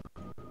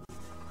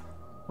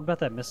 What about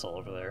that missile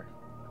over there?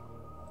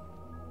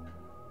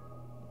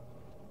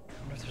 I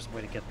wonder if there's a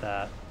way to get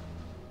that.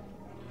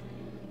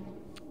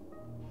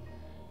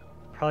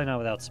 Probably not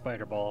without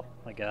Spider Ball,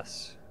 I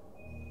guess.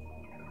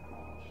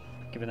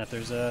 Given that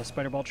there's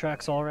Spider Ball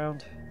tracks all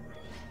around.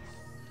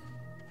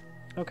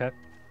 Okay.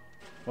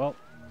 Well,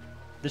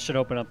 this should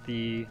open up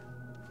the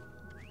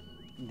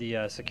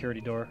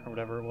security door, or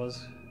whatever it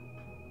was.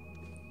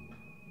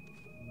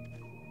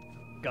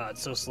 God,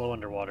 so slow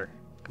underwater.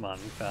 Come on,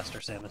 move faster,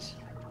 Samus.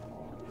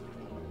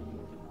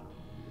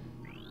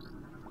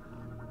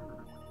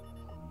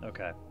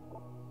 Okay.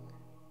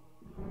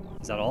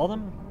 Is that all of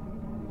them?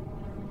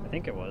 I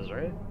think it was,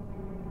 right?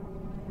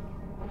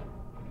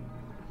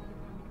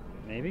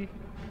 Maybe?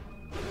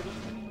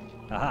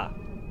 Aha!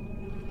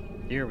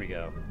 Here we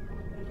go.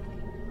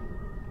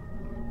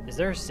 Is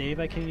there a save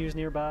I can use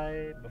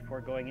nearby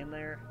before going in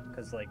there?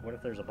 Because, like, what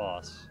if there's a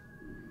boss?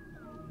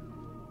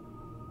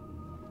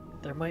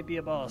 There might be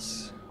a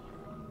boss.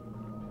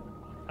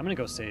 I'm gonna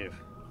go save.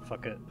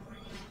 Fuck it.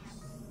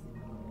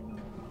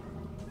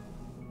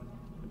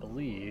 I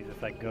believe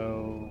if I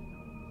go...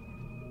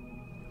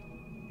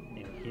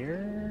 in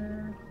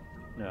here?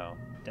 No,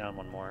 down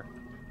one more.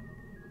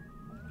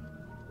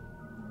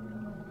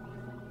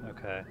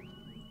 Okay.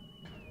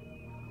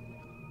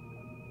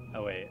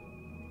 Oh, wait.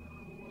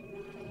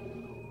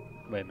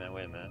 Wait a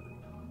minute.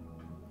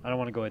 I don't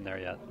want to go in there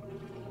yet.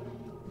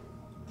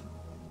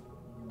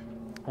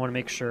 I want to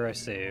make sure I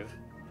save,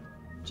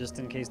 just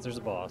in case there's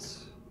a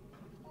boss.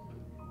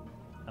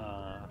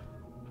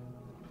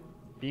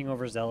 Being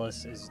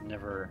overzealous is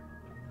never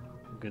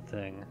a good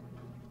thing.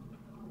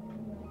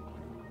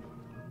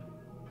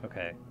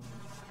 Okay,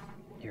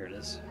 here it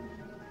is.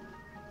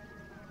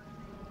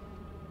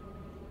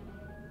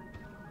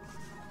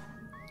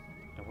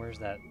 Now where's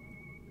that?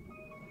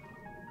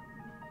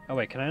 Oh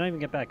wait, can I not even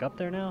get back up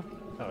there now?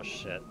 Oh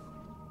shit.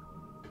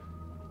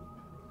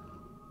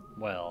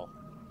 Well.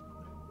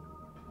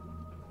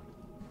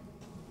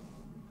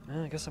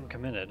 I guess I'm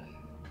committed.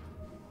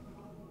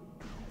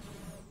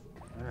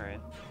 Alright.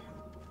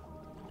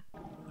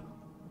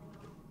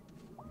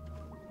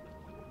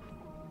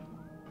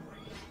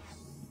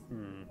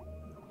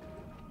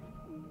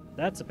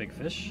 That's a big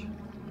fish.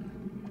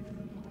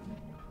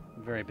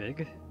 Very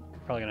big.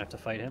 Probably gonna have to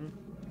fight him.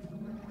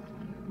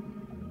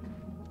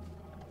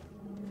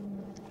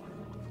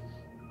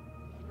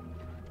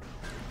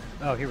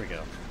 Oh, here we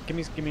go.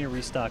 Give me a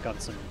restock on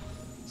some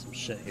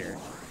shit here.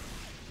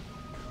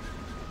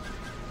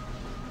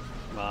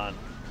 Come on.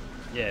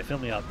 Yeah, fill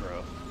me up,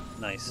 bro.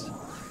 Nice.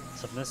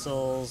 Some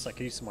missiles. I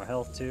could use some more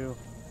health too,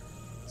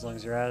 as long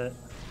as you're at it.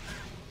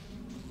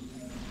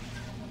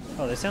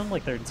 Oh, they sound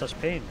like they're in such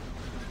pain.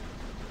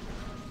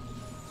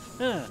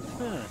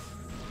 Oh,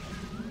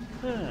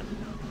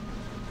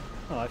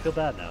 I feel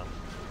bad now.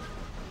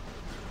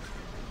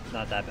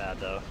 Not that bad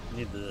though.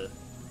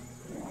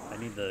 I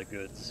need the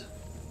goods.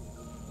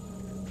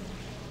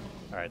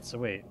 Alright, so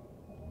wait.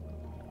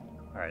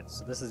 Alright,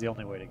 so this is the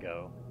only way to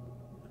go.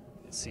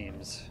 It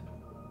seems.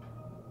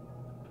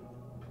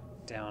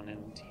 Down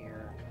in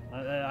here.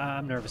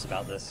 I'm nervous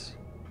about this.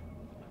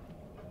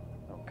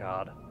 Oh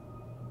god.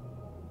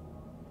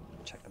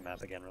 Check the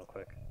map again real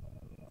quick.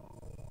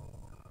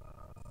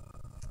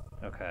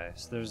 Okay,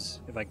 so there's...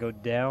 if I go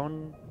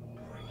down...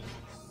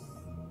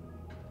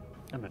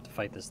 I'm gonna have to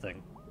fight this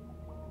thing.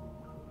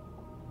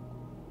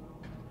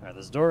 Alright,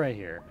 there's a door right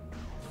here.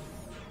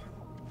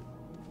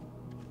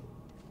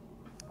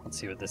 Let's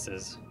see what this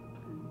is.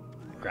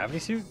 Gravity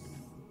suit?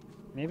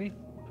 Maybe?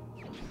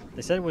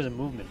 They said it was a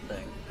movement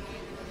thing.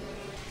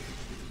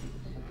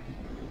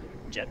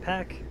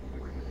 Jetpack?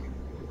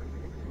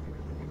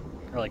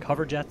 Or like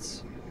hover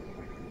jets?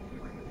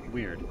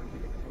 Weird.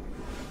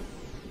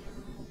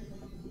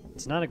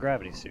 It's not a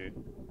gravity suit.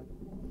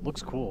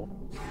 Looks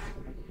cool.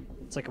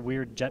 It's like a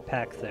weird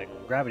jetpack thing.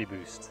 Gravity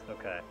boost.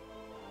 Okay.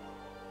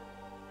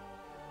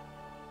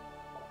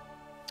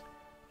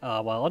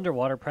 While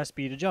underwater, press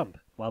B to jump.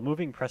 While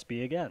moving, press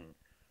B again.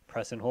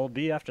 Press and hold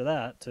B after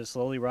that to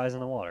slowly rise in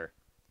the water.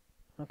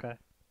 Okay.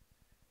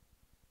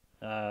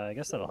 I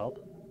guess that'll help.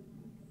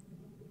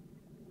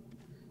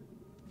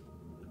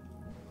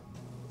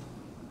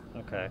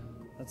 Okay.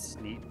 That's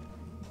neat.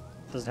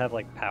 Does it have,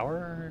 like,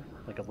 power?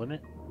 Like a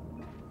limit?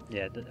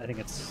 Yeah, I think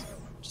it's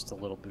just a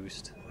little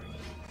boost.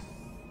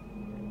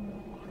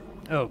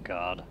 Oh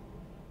god.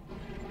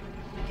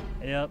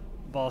 Yep,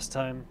 boss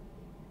time.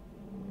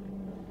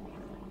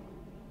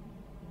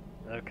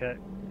 Okay.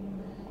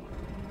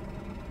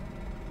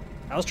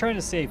 I was trying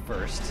to save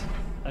first.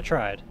 I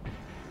tried.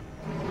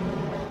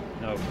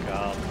 Oh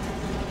god.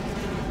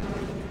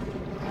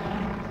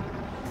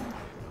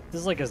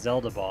 This is like a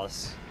Zelda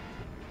boss.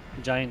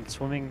 Giant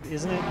swimming,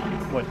 isn't it?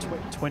 What,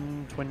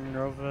 Twin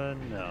Rova?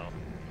 No.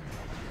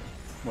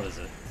 What is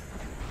it?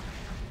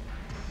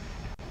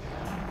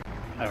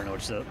 I don't know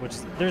which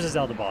there's a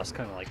Zelda boss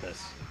kind of like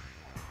this.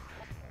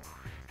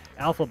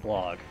 Alpha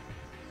Blog.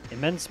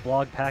 Immense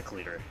blog pack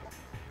leader.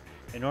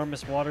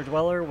 Enormous water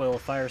dweller will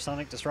fire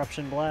sonic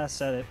disruption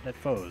blasts at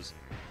foes.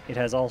 It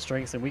has all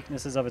strengths and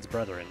weaknesses of its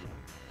brethren.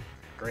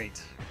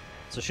 Great.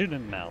 So shoot it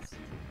in the mouth.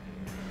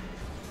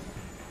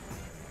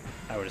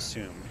 I would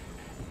assume.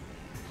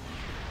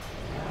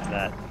 Does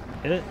that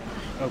hit it?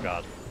 Oh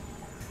god.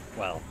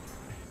 Well.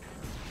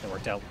 That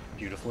worked out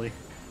beautifully.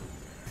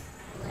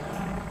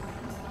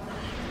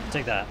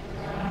 Take that.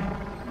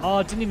 Oh,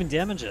 it didn't even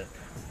damage it.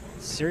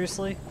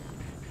 Seriously?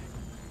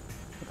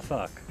 What the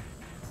fuck?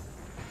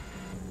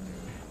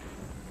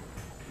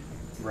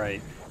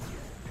 Right.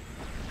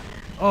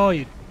 Oh,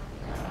 you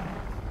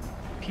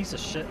piece of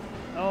shit.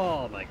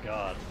 Oh my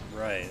god.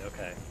 Right,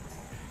 okay.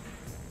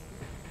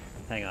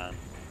 Hang on.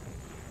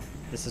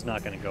 This is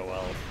not gonna go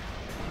well.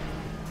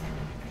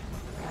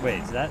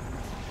 Wait, is that...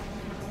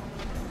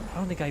 I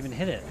don't think I even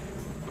hit it.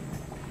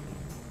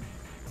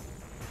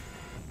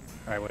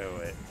 Alright,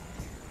 wait.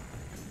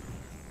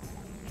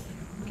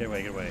 Get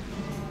away, get away.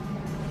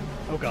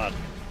 Oh god.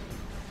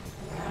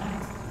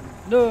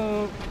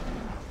 No!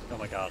 Oh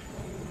my god.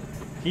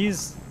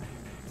 He's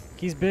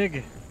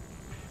big.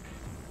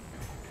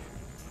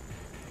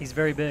 He's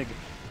very big.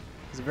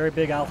 He's a very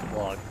big alpha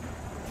blog.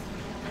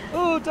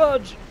 Oh,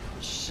 dodge!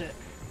 Shit.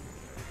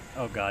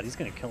 Oh god, he's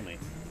gonna kill me.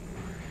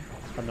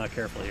 I'm not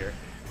careful here.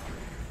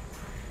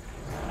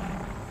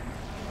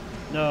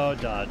 No,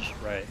 dodge,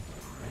 right.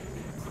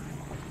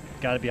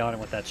 Gotta be on it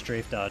with that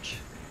strafe dodge.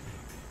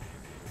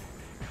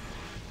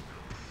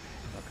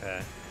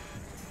 Okay.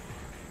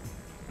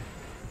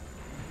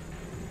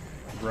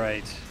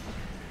 Right.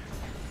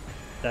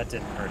 That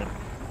didn't hurt him.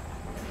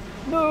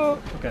 No!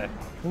 Okay.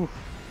 Oof,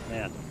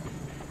 man.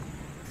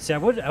 See, I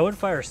would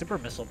fire a super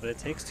missile, but it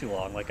takes too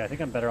long. Like, I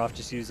think I'm better off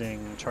just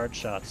using charge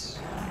shots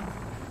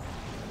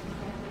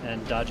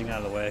and dodging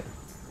out of the way.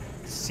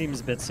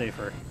 Seems a bit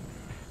safer.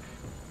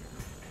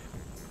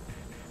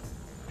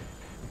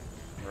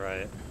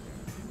 Right.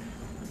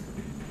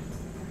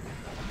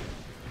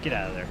 Get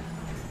out of there.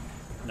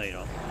 No, you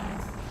don't.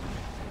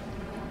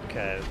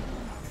 Okay.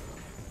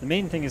 The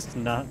main thing is to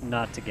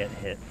not to get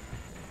hit.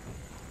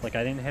 Like,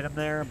 I didn't hit him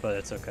there, but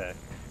it's okay.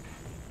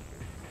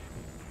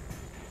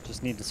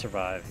 Just need to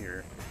survive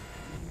here.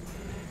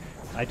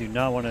 I do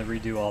not want to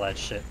redo all that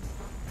shit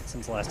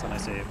since the last time I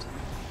saved.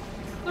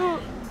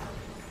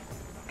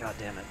 God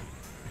damn it.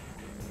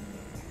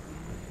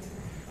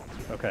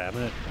 Okay, I'm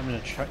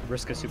gonna try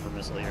risk a super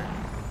missile here.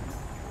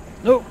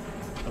 No.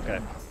 Okay.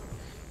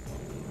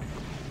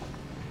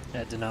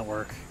 That did not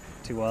work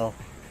too well.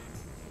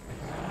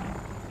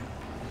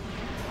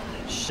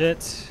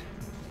 Shit.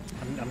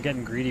 I'm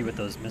getting greedy with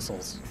those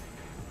missiles.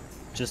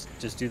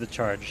 Just do the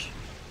charge.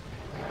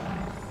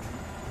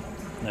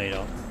 No, you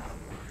don't.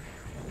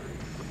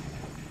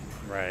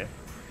 Right.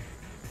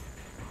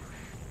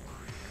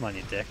 Come on,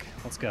 you dick.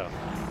 Let's go.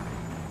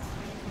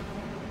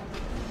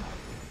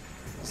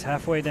 He's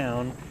halfway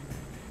down.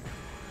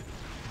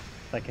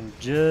 If I can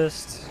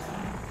just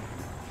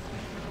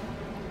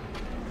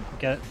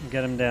get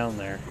him down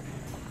there.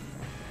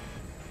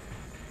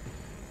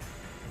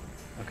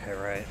 Okay,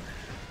 right.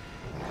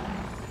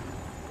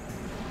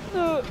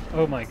 No.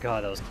 Oh my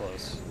god, that was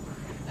close.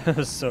 That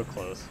was so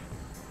close.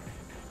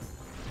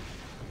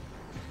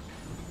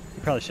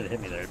 He probably should have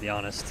hit me there, to be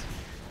honest.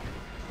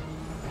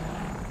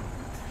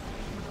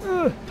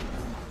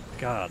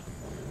 God.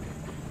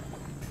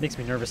 Makes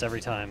me nervous every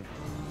time.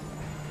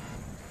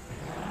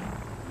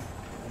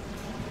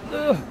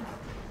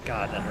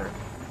 God, that hurt.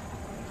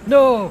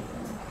 No!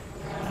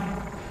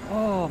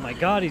 Oh my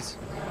god, he's...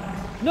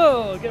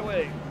 No! Get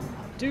away!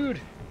 Dude!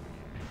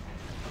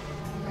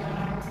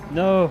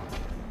 No!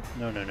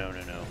 No.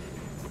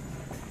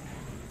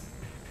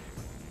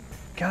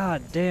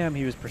 God damn,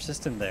 he was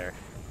persistent there.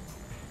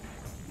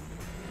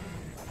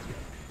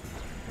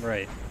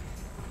 Right.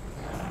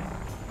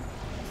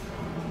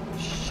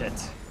 Shit.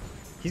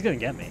 He's gonna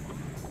get me.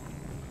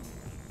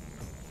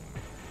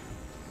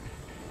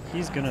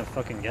 He's gonna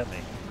fucking get me.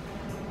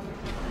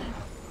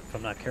 If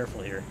I'm not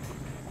careful here.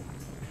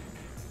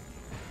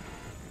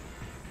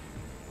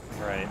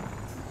 Right.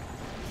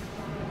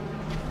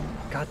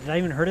 God, did I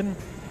even hurt him?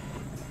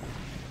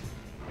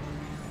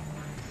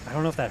 I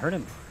don't know if that hurt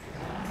him.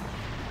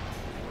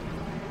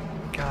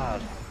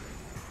 God.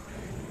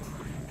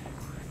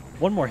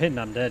 One more hit and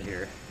I'm dead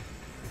here.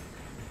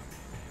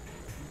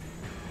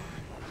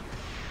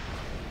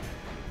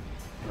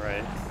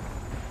 Right.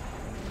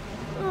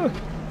 Ugh.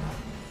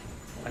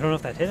 I don't know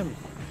if that hit him.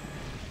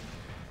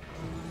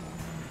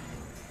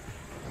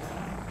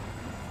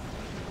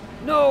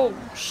 No!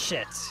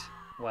 Shit.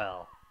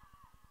 Well.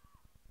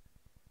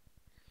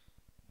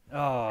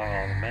 Oh,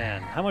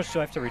 man. How much do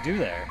I have to redo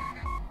there?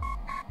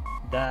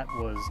 That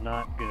was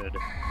not good.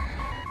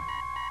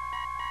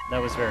 That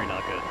was very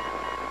not good.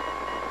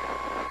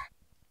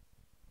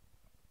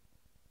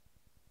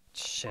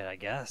 Shit, I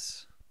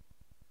guess.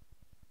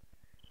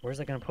 Where's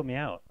that gonna put me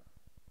out?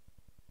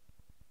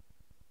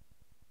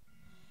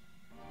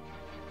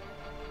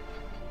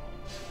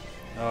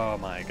 Oh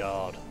my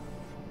god.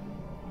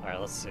 Alright,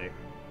 let's see.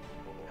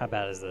 How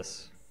bad is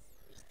this?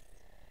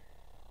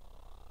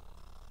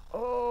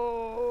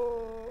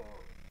 Oh!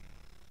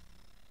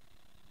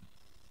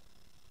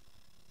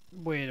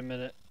 Wait a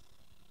minute.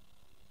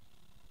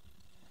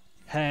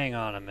 Hang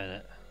on a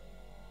minute.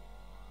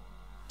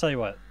 Tell you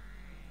what.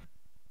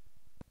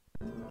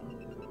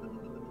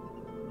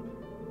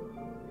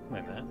 Wait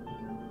a minute.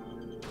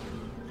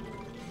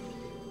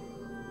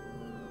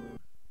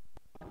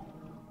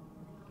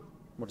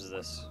 What is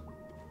this?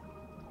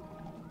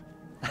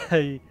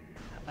 I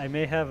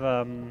may have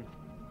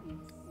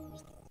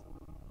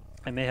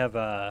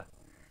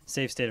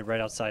save stated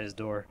right outside his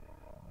door.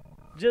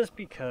 Just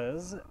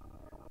because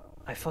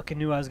I fucking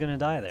knew I was gonna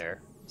die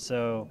there.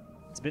 So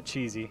it's a bit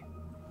cheesy,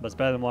 but it's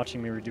better than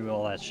watching me redo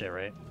all that shit,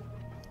 right?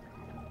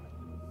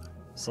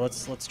 So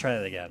let's try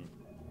that again.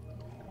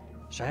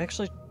 Should I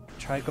actually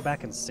try to go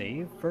back and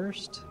save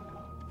first?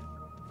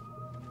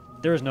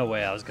 There was no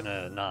way I was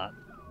gonna not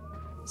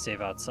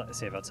save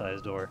outside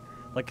his door.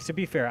 Like, to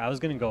be fair, I was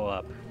gonna go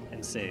up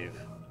and save,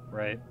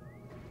 right?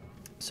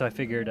 So I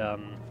figured,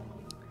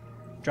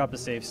 drop a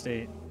save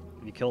state.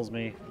 If he kills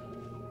me,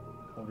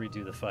 we'll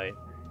redo the fight.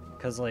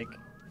 Cause like,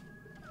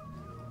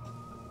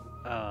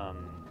 I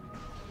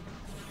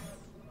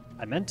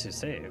meant to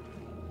save,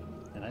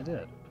 and I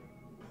did.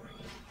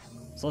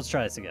 So let's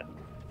try this again.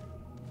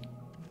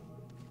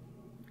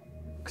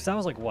 Cause that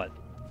was like what?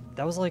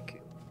 That was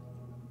like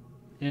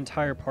an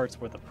entire part's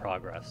worth of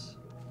progress.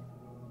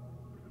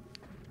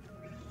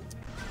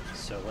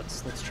 So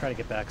let's try to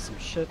get back some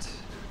shit.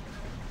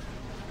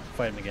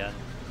 Fight him again.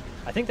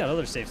 I think that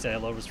other save state I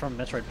loaded was from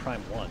Metroid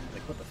Prime 1.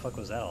 Like, what the fuck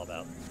was that all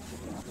about?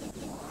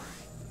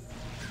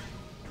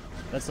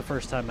 That's the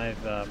first time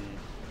I've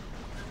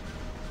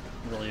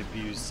really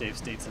abused save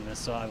states in this,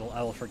 so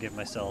I will forgive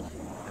myself.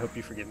 I hope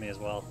you forgive me as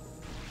well.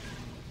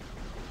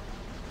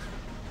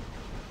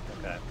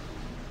 Okay.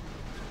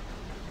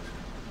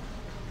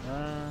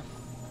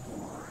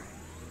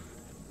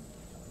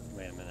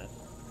 Wait a minute.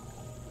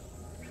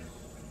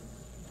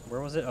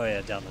 Where was it? Oh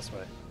yeah, down this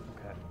way.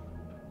 Okay.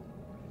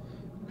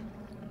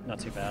 Not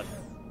too bad.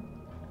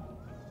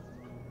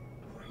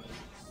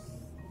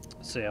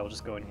 So yeah, we'll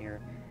just go in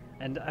here.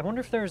 And I wonder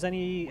if there's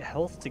any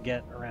health to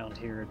get around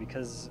here,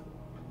 because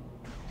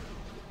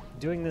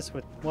doing this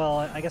with, well,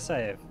 I guess I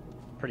have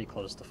pretty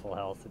close to full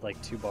health,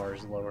 like 2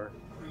 bars lower.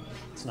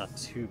 It's not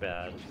too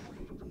bad.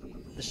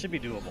 This should be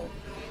doable.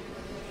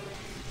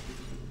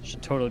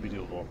 Should totally be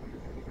doable.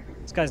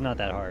 This guy's not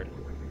that hard.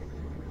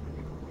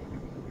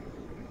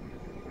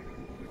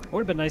 It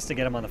would have been nice to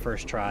get him on the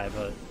first try,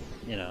 but,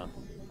 you know.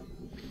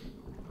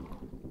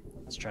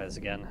 Let's try this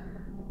again.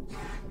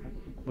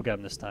 We'll get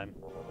him this time.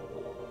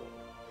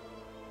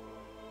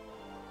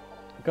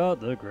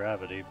 Got the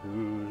gravity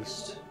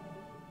boost.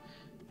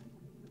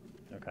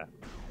 Okay.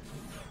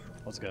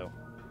 Let's go.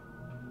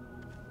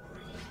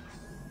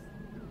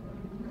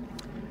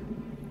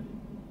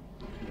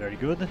 Very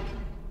good.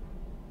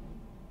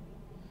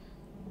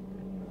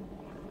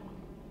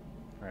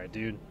 Alright,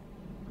 dude.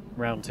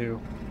 Round 2.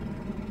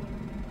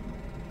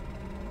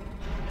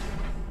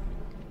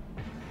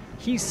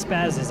 He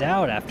spazzes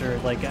out after a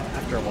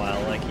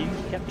while. Like, he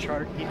kept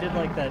he did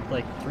like that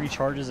 3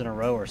 charges in a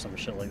row or some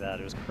shit like that.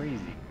 It was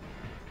crazy.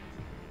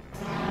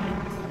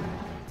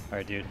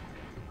 Alright, dude.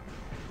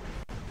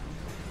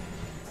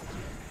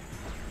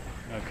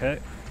 Okay.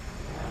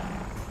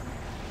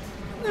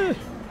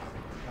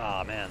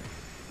 Aw, man.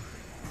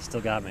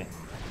 Still got me.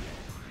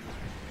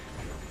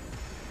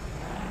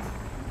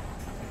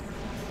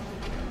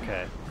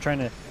 Okay. I'm trying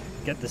to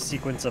get the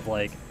sequence of,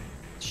 like,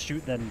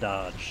 shoot then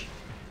dodge.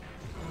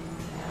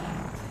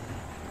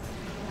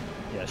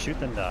 Yeah, shoot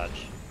then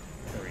dodge.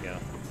 There we go.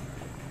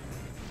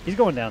 He's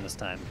going down this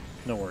time.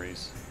 No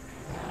worries.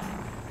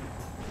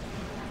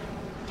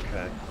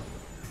 Okay.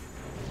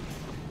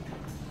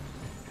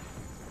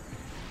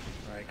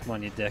 Alright, come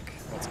on, you dick.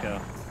 Let's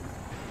go.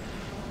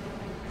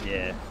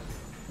 Yeah.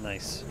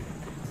 Nice.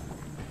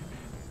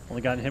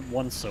 Only gotten hit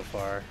once so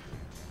far.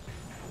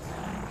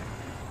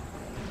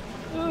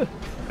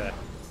 Okay.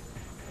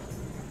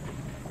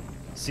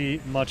 See,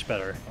 much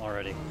better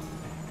already.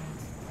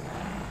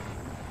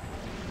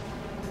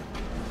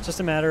 It's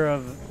just a matter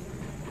of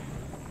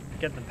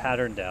getting the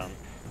pattern down.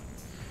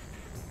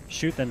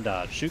 Shoot then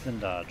dodge, shoot then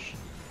dodge.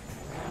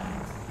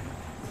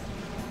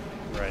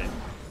 Right.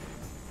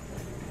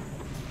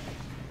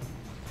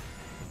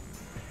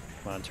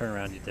 Come on, turn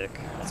around, you dick.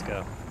 Let's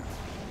go.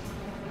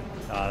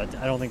 I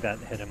don't think that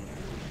hit him.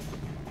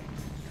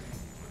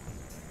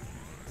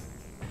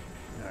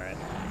 Alright.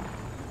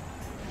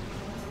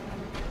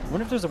 I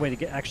wonder if there's a way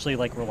to actually,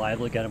 like,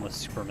 reliably get him with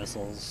super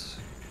missiles.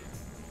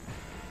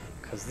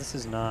 Because this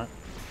is not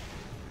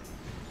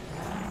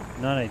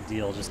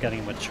ideal, just getting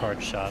him with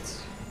charge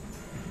shots.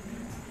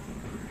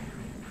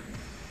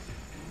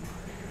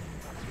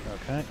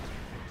 Okay.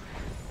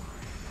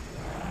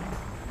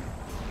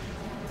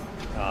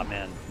 Aw,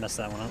 man, messed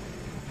that one up.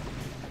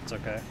 It's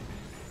okay.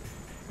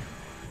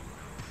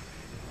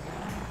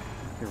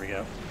 Here we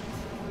go.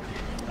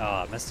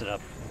 Ah, messed it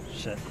up.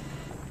 Shit.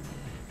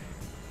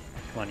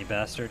 Come on, you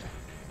bastard.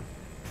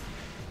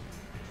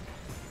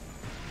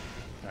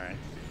 Alright.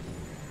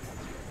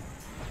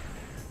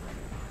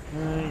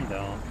 No, you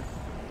don't.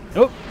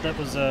 Oh, that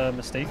was a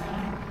mistake.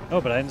 Oh,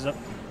 but I ended up...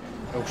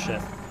 Oh,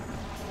 shit.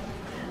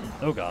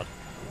 Oh, God.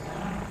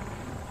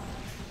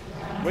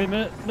 Wait a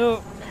minute.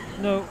 No.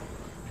 No.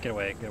 Get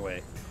away. Get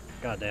away.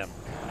 God damn.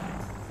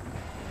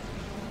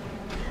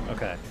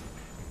 Okay.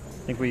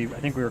 I think we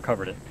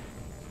recovered it.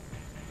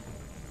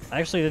 I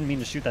actually didn't mean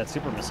to shoot that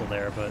super missile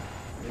there, but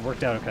it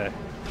worked out okay.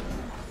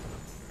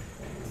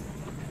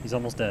 He's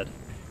almost dead.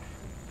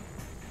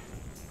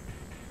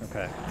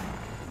 Okay.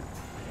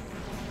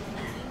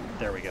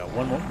 There we go.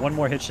 One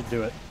more hit should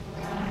do it.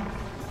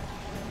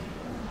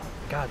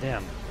 God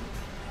damn.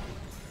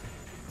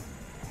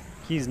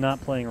 He's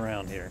not playing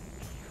around here.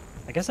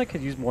 I guess I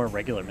could use more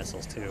regular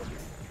missiles too.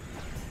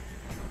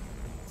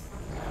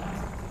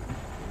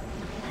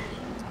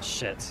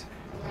 Shit.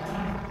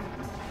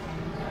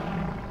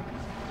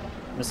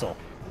 Missile.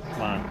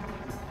 Come on.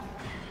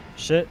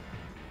 Shit.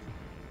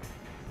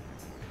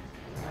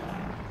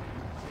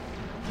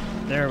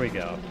 There we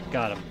go.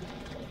 Got him.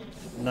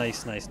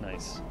 Nice, nice,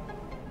 nice.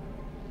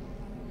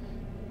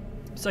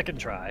 Second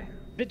try.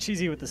 Bit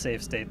cheesy with the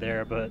save state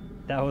there, but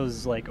that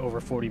was like over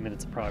 40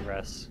 minutes of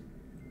progress.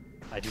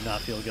 I do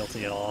not feel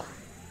guilty at all.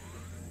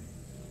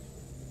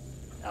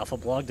 Alpha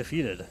Blog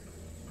defeated.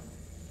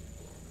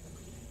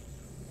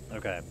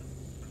 Okay.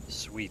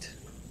 Sweet.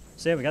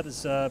 So yeah, we got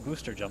this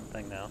booster jump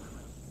thing now.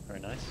 Very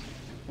nice.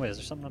 Wait, is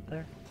there something up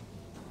there?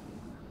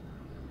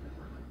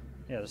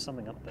 Yeah, there's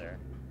something up there.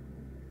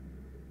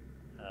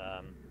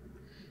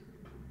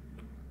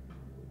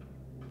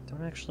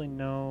 Don't actually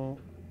know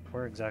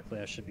where exactly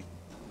I should be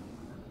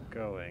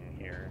going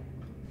here?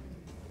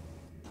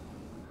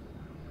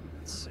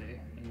 Let's see.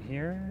 In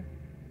here?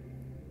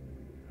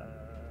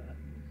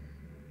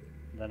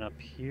 Then up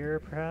here,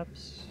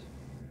 perhaps?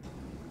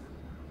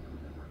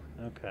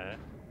 Okay.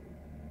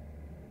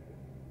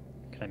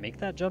 Can I make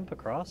that jump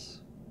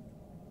across?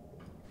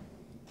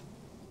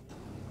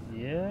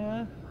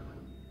 Yeah?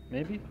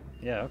 Maybe?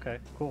 Yeah, okay,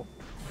 cool.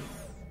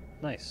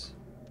 Nice.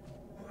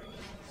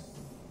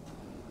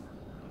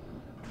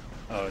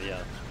 Oh,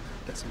 yeah.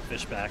 Get some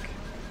fish back.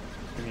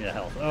 Give me the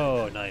health.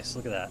 Oh, nice.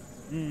 Look at that.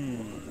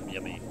 Mmm,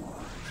 yummy.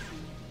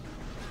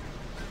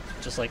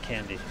 Just like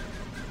candy.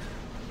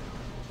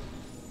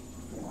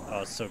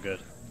 Oh, it's so good.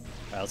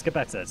 Alright, let's get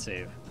back to that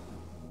save.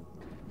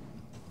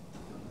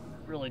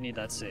 Really need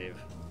that save.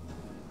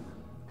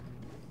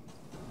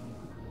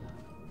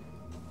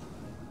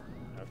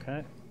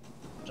 Okay.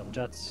 Jump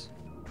jets.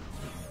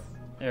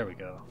 There we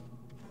go.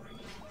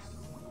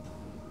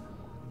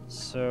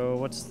 So,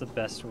 what's the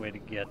best way to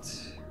get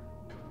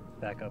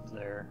back up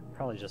there?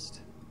 Probably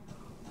just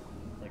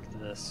like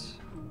this.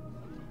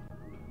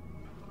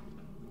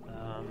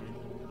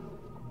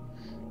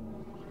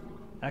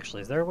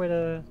 Actually, is there a way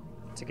to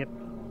get...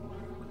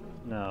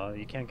 No,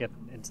 you can't get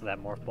into that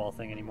morph ball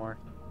thing anymore.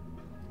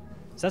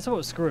 So that's what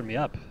was screwing me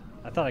up.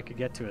 I thought I could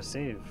get to a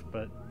save,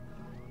 but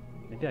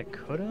maybe I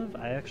could have?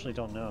 I actually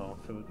don't know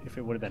if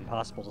it would have been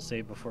possible to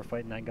save before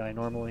fighting that guy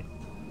normally.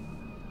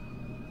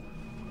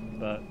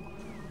 But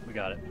we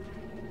got it.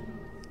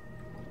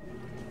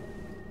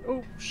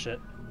 Oh, shit.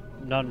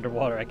 Not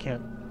underwater. I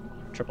can't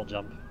triple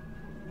jump.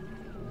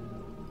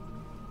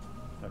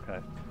 Okay.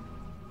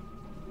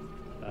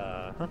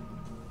 Huh.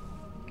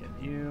 Get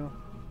you.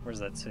 Where's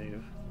that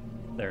save?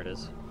 There it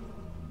is.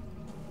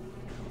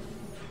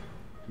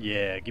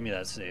 Yeah, give me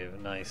that save.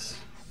 Nice.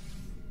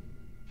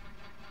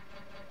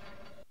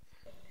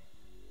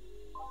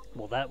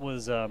 Well, that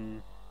was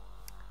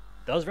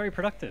very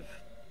productive.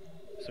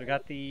 So we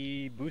got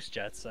the boost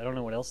jets. I don't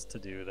know what else to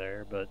do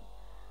there, but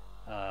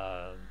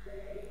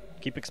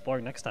keep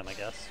exploring next time, I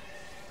guess.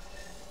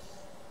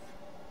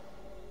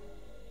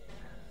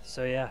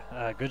 So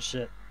yeah, good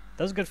shit.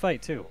 That was a good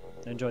fight too.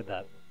 I enjoyed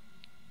that.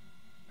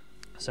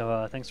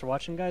 So thanks for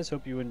watching, guys.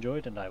 Hope you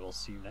enjoyed, and I will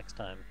see you next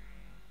time.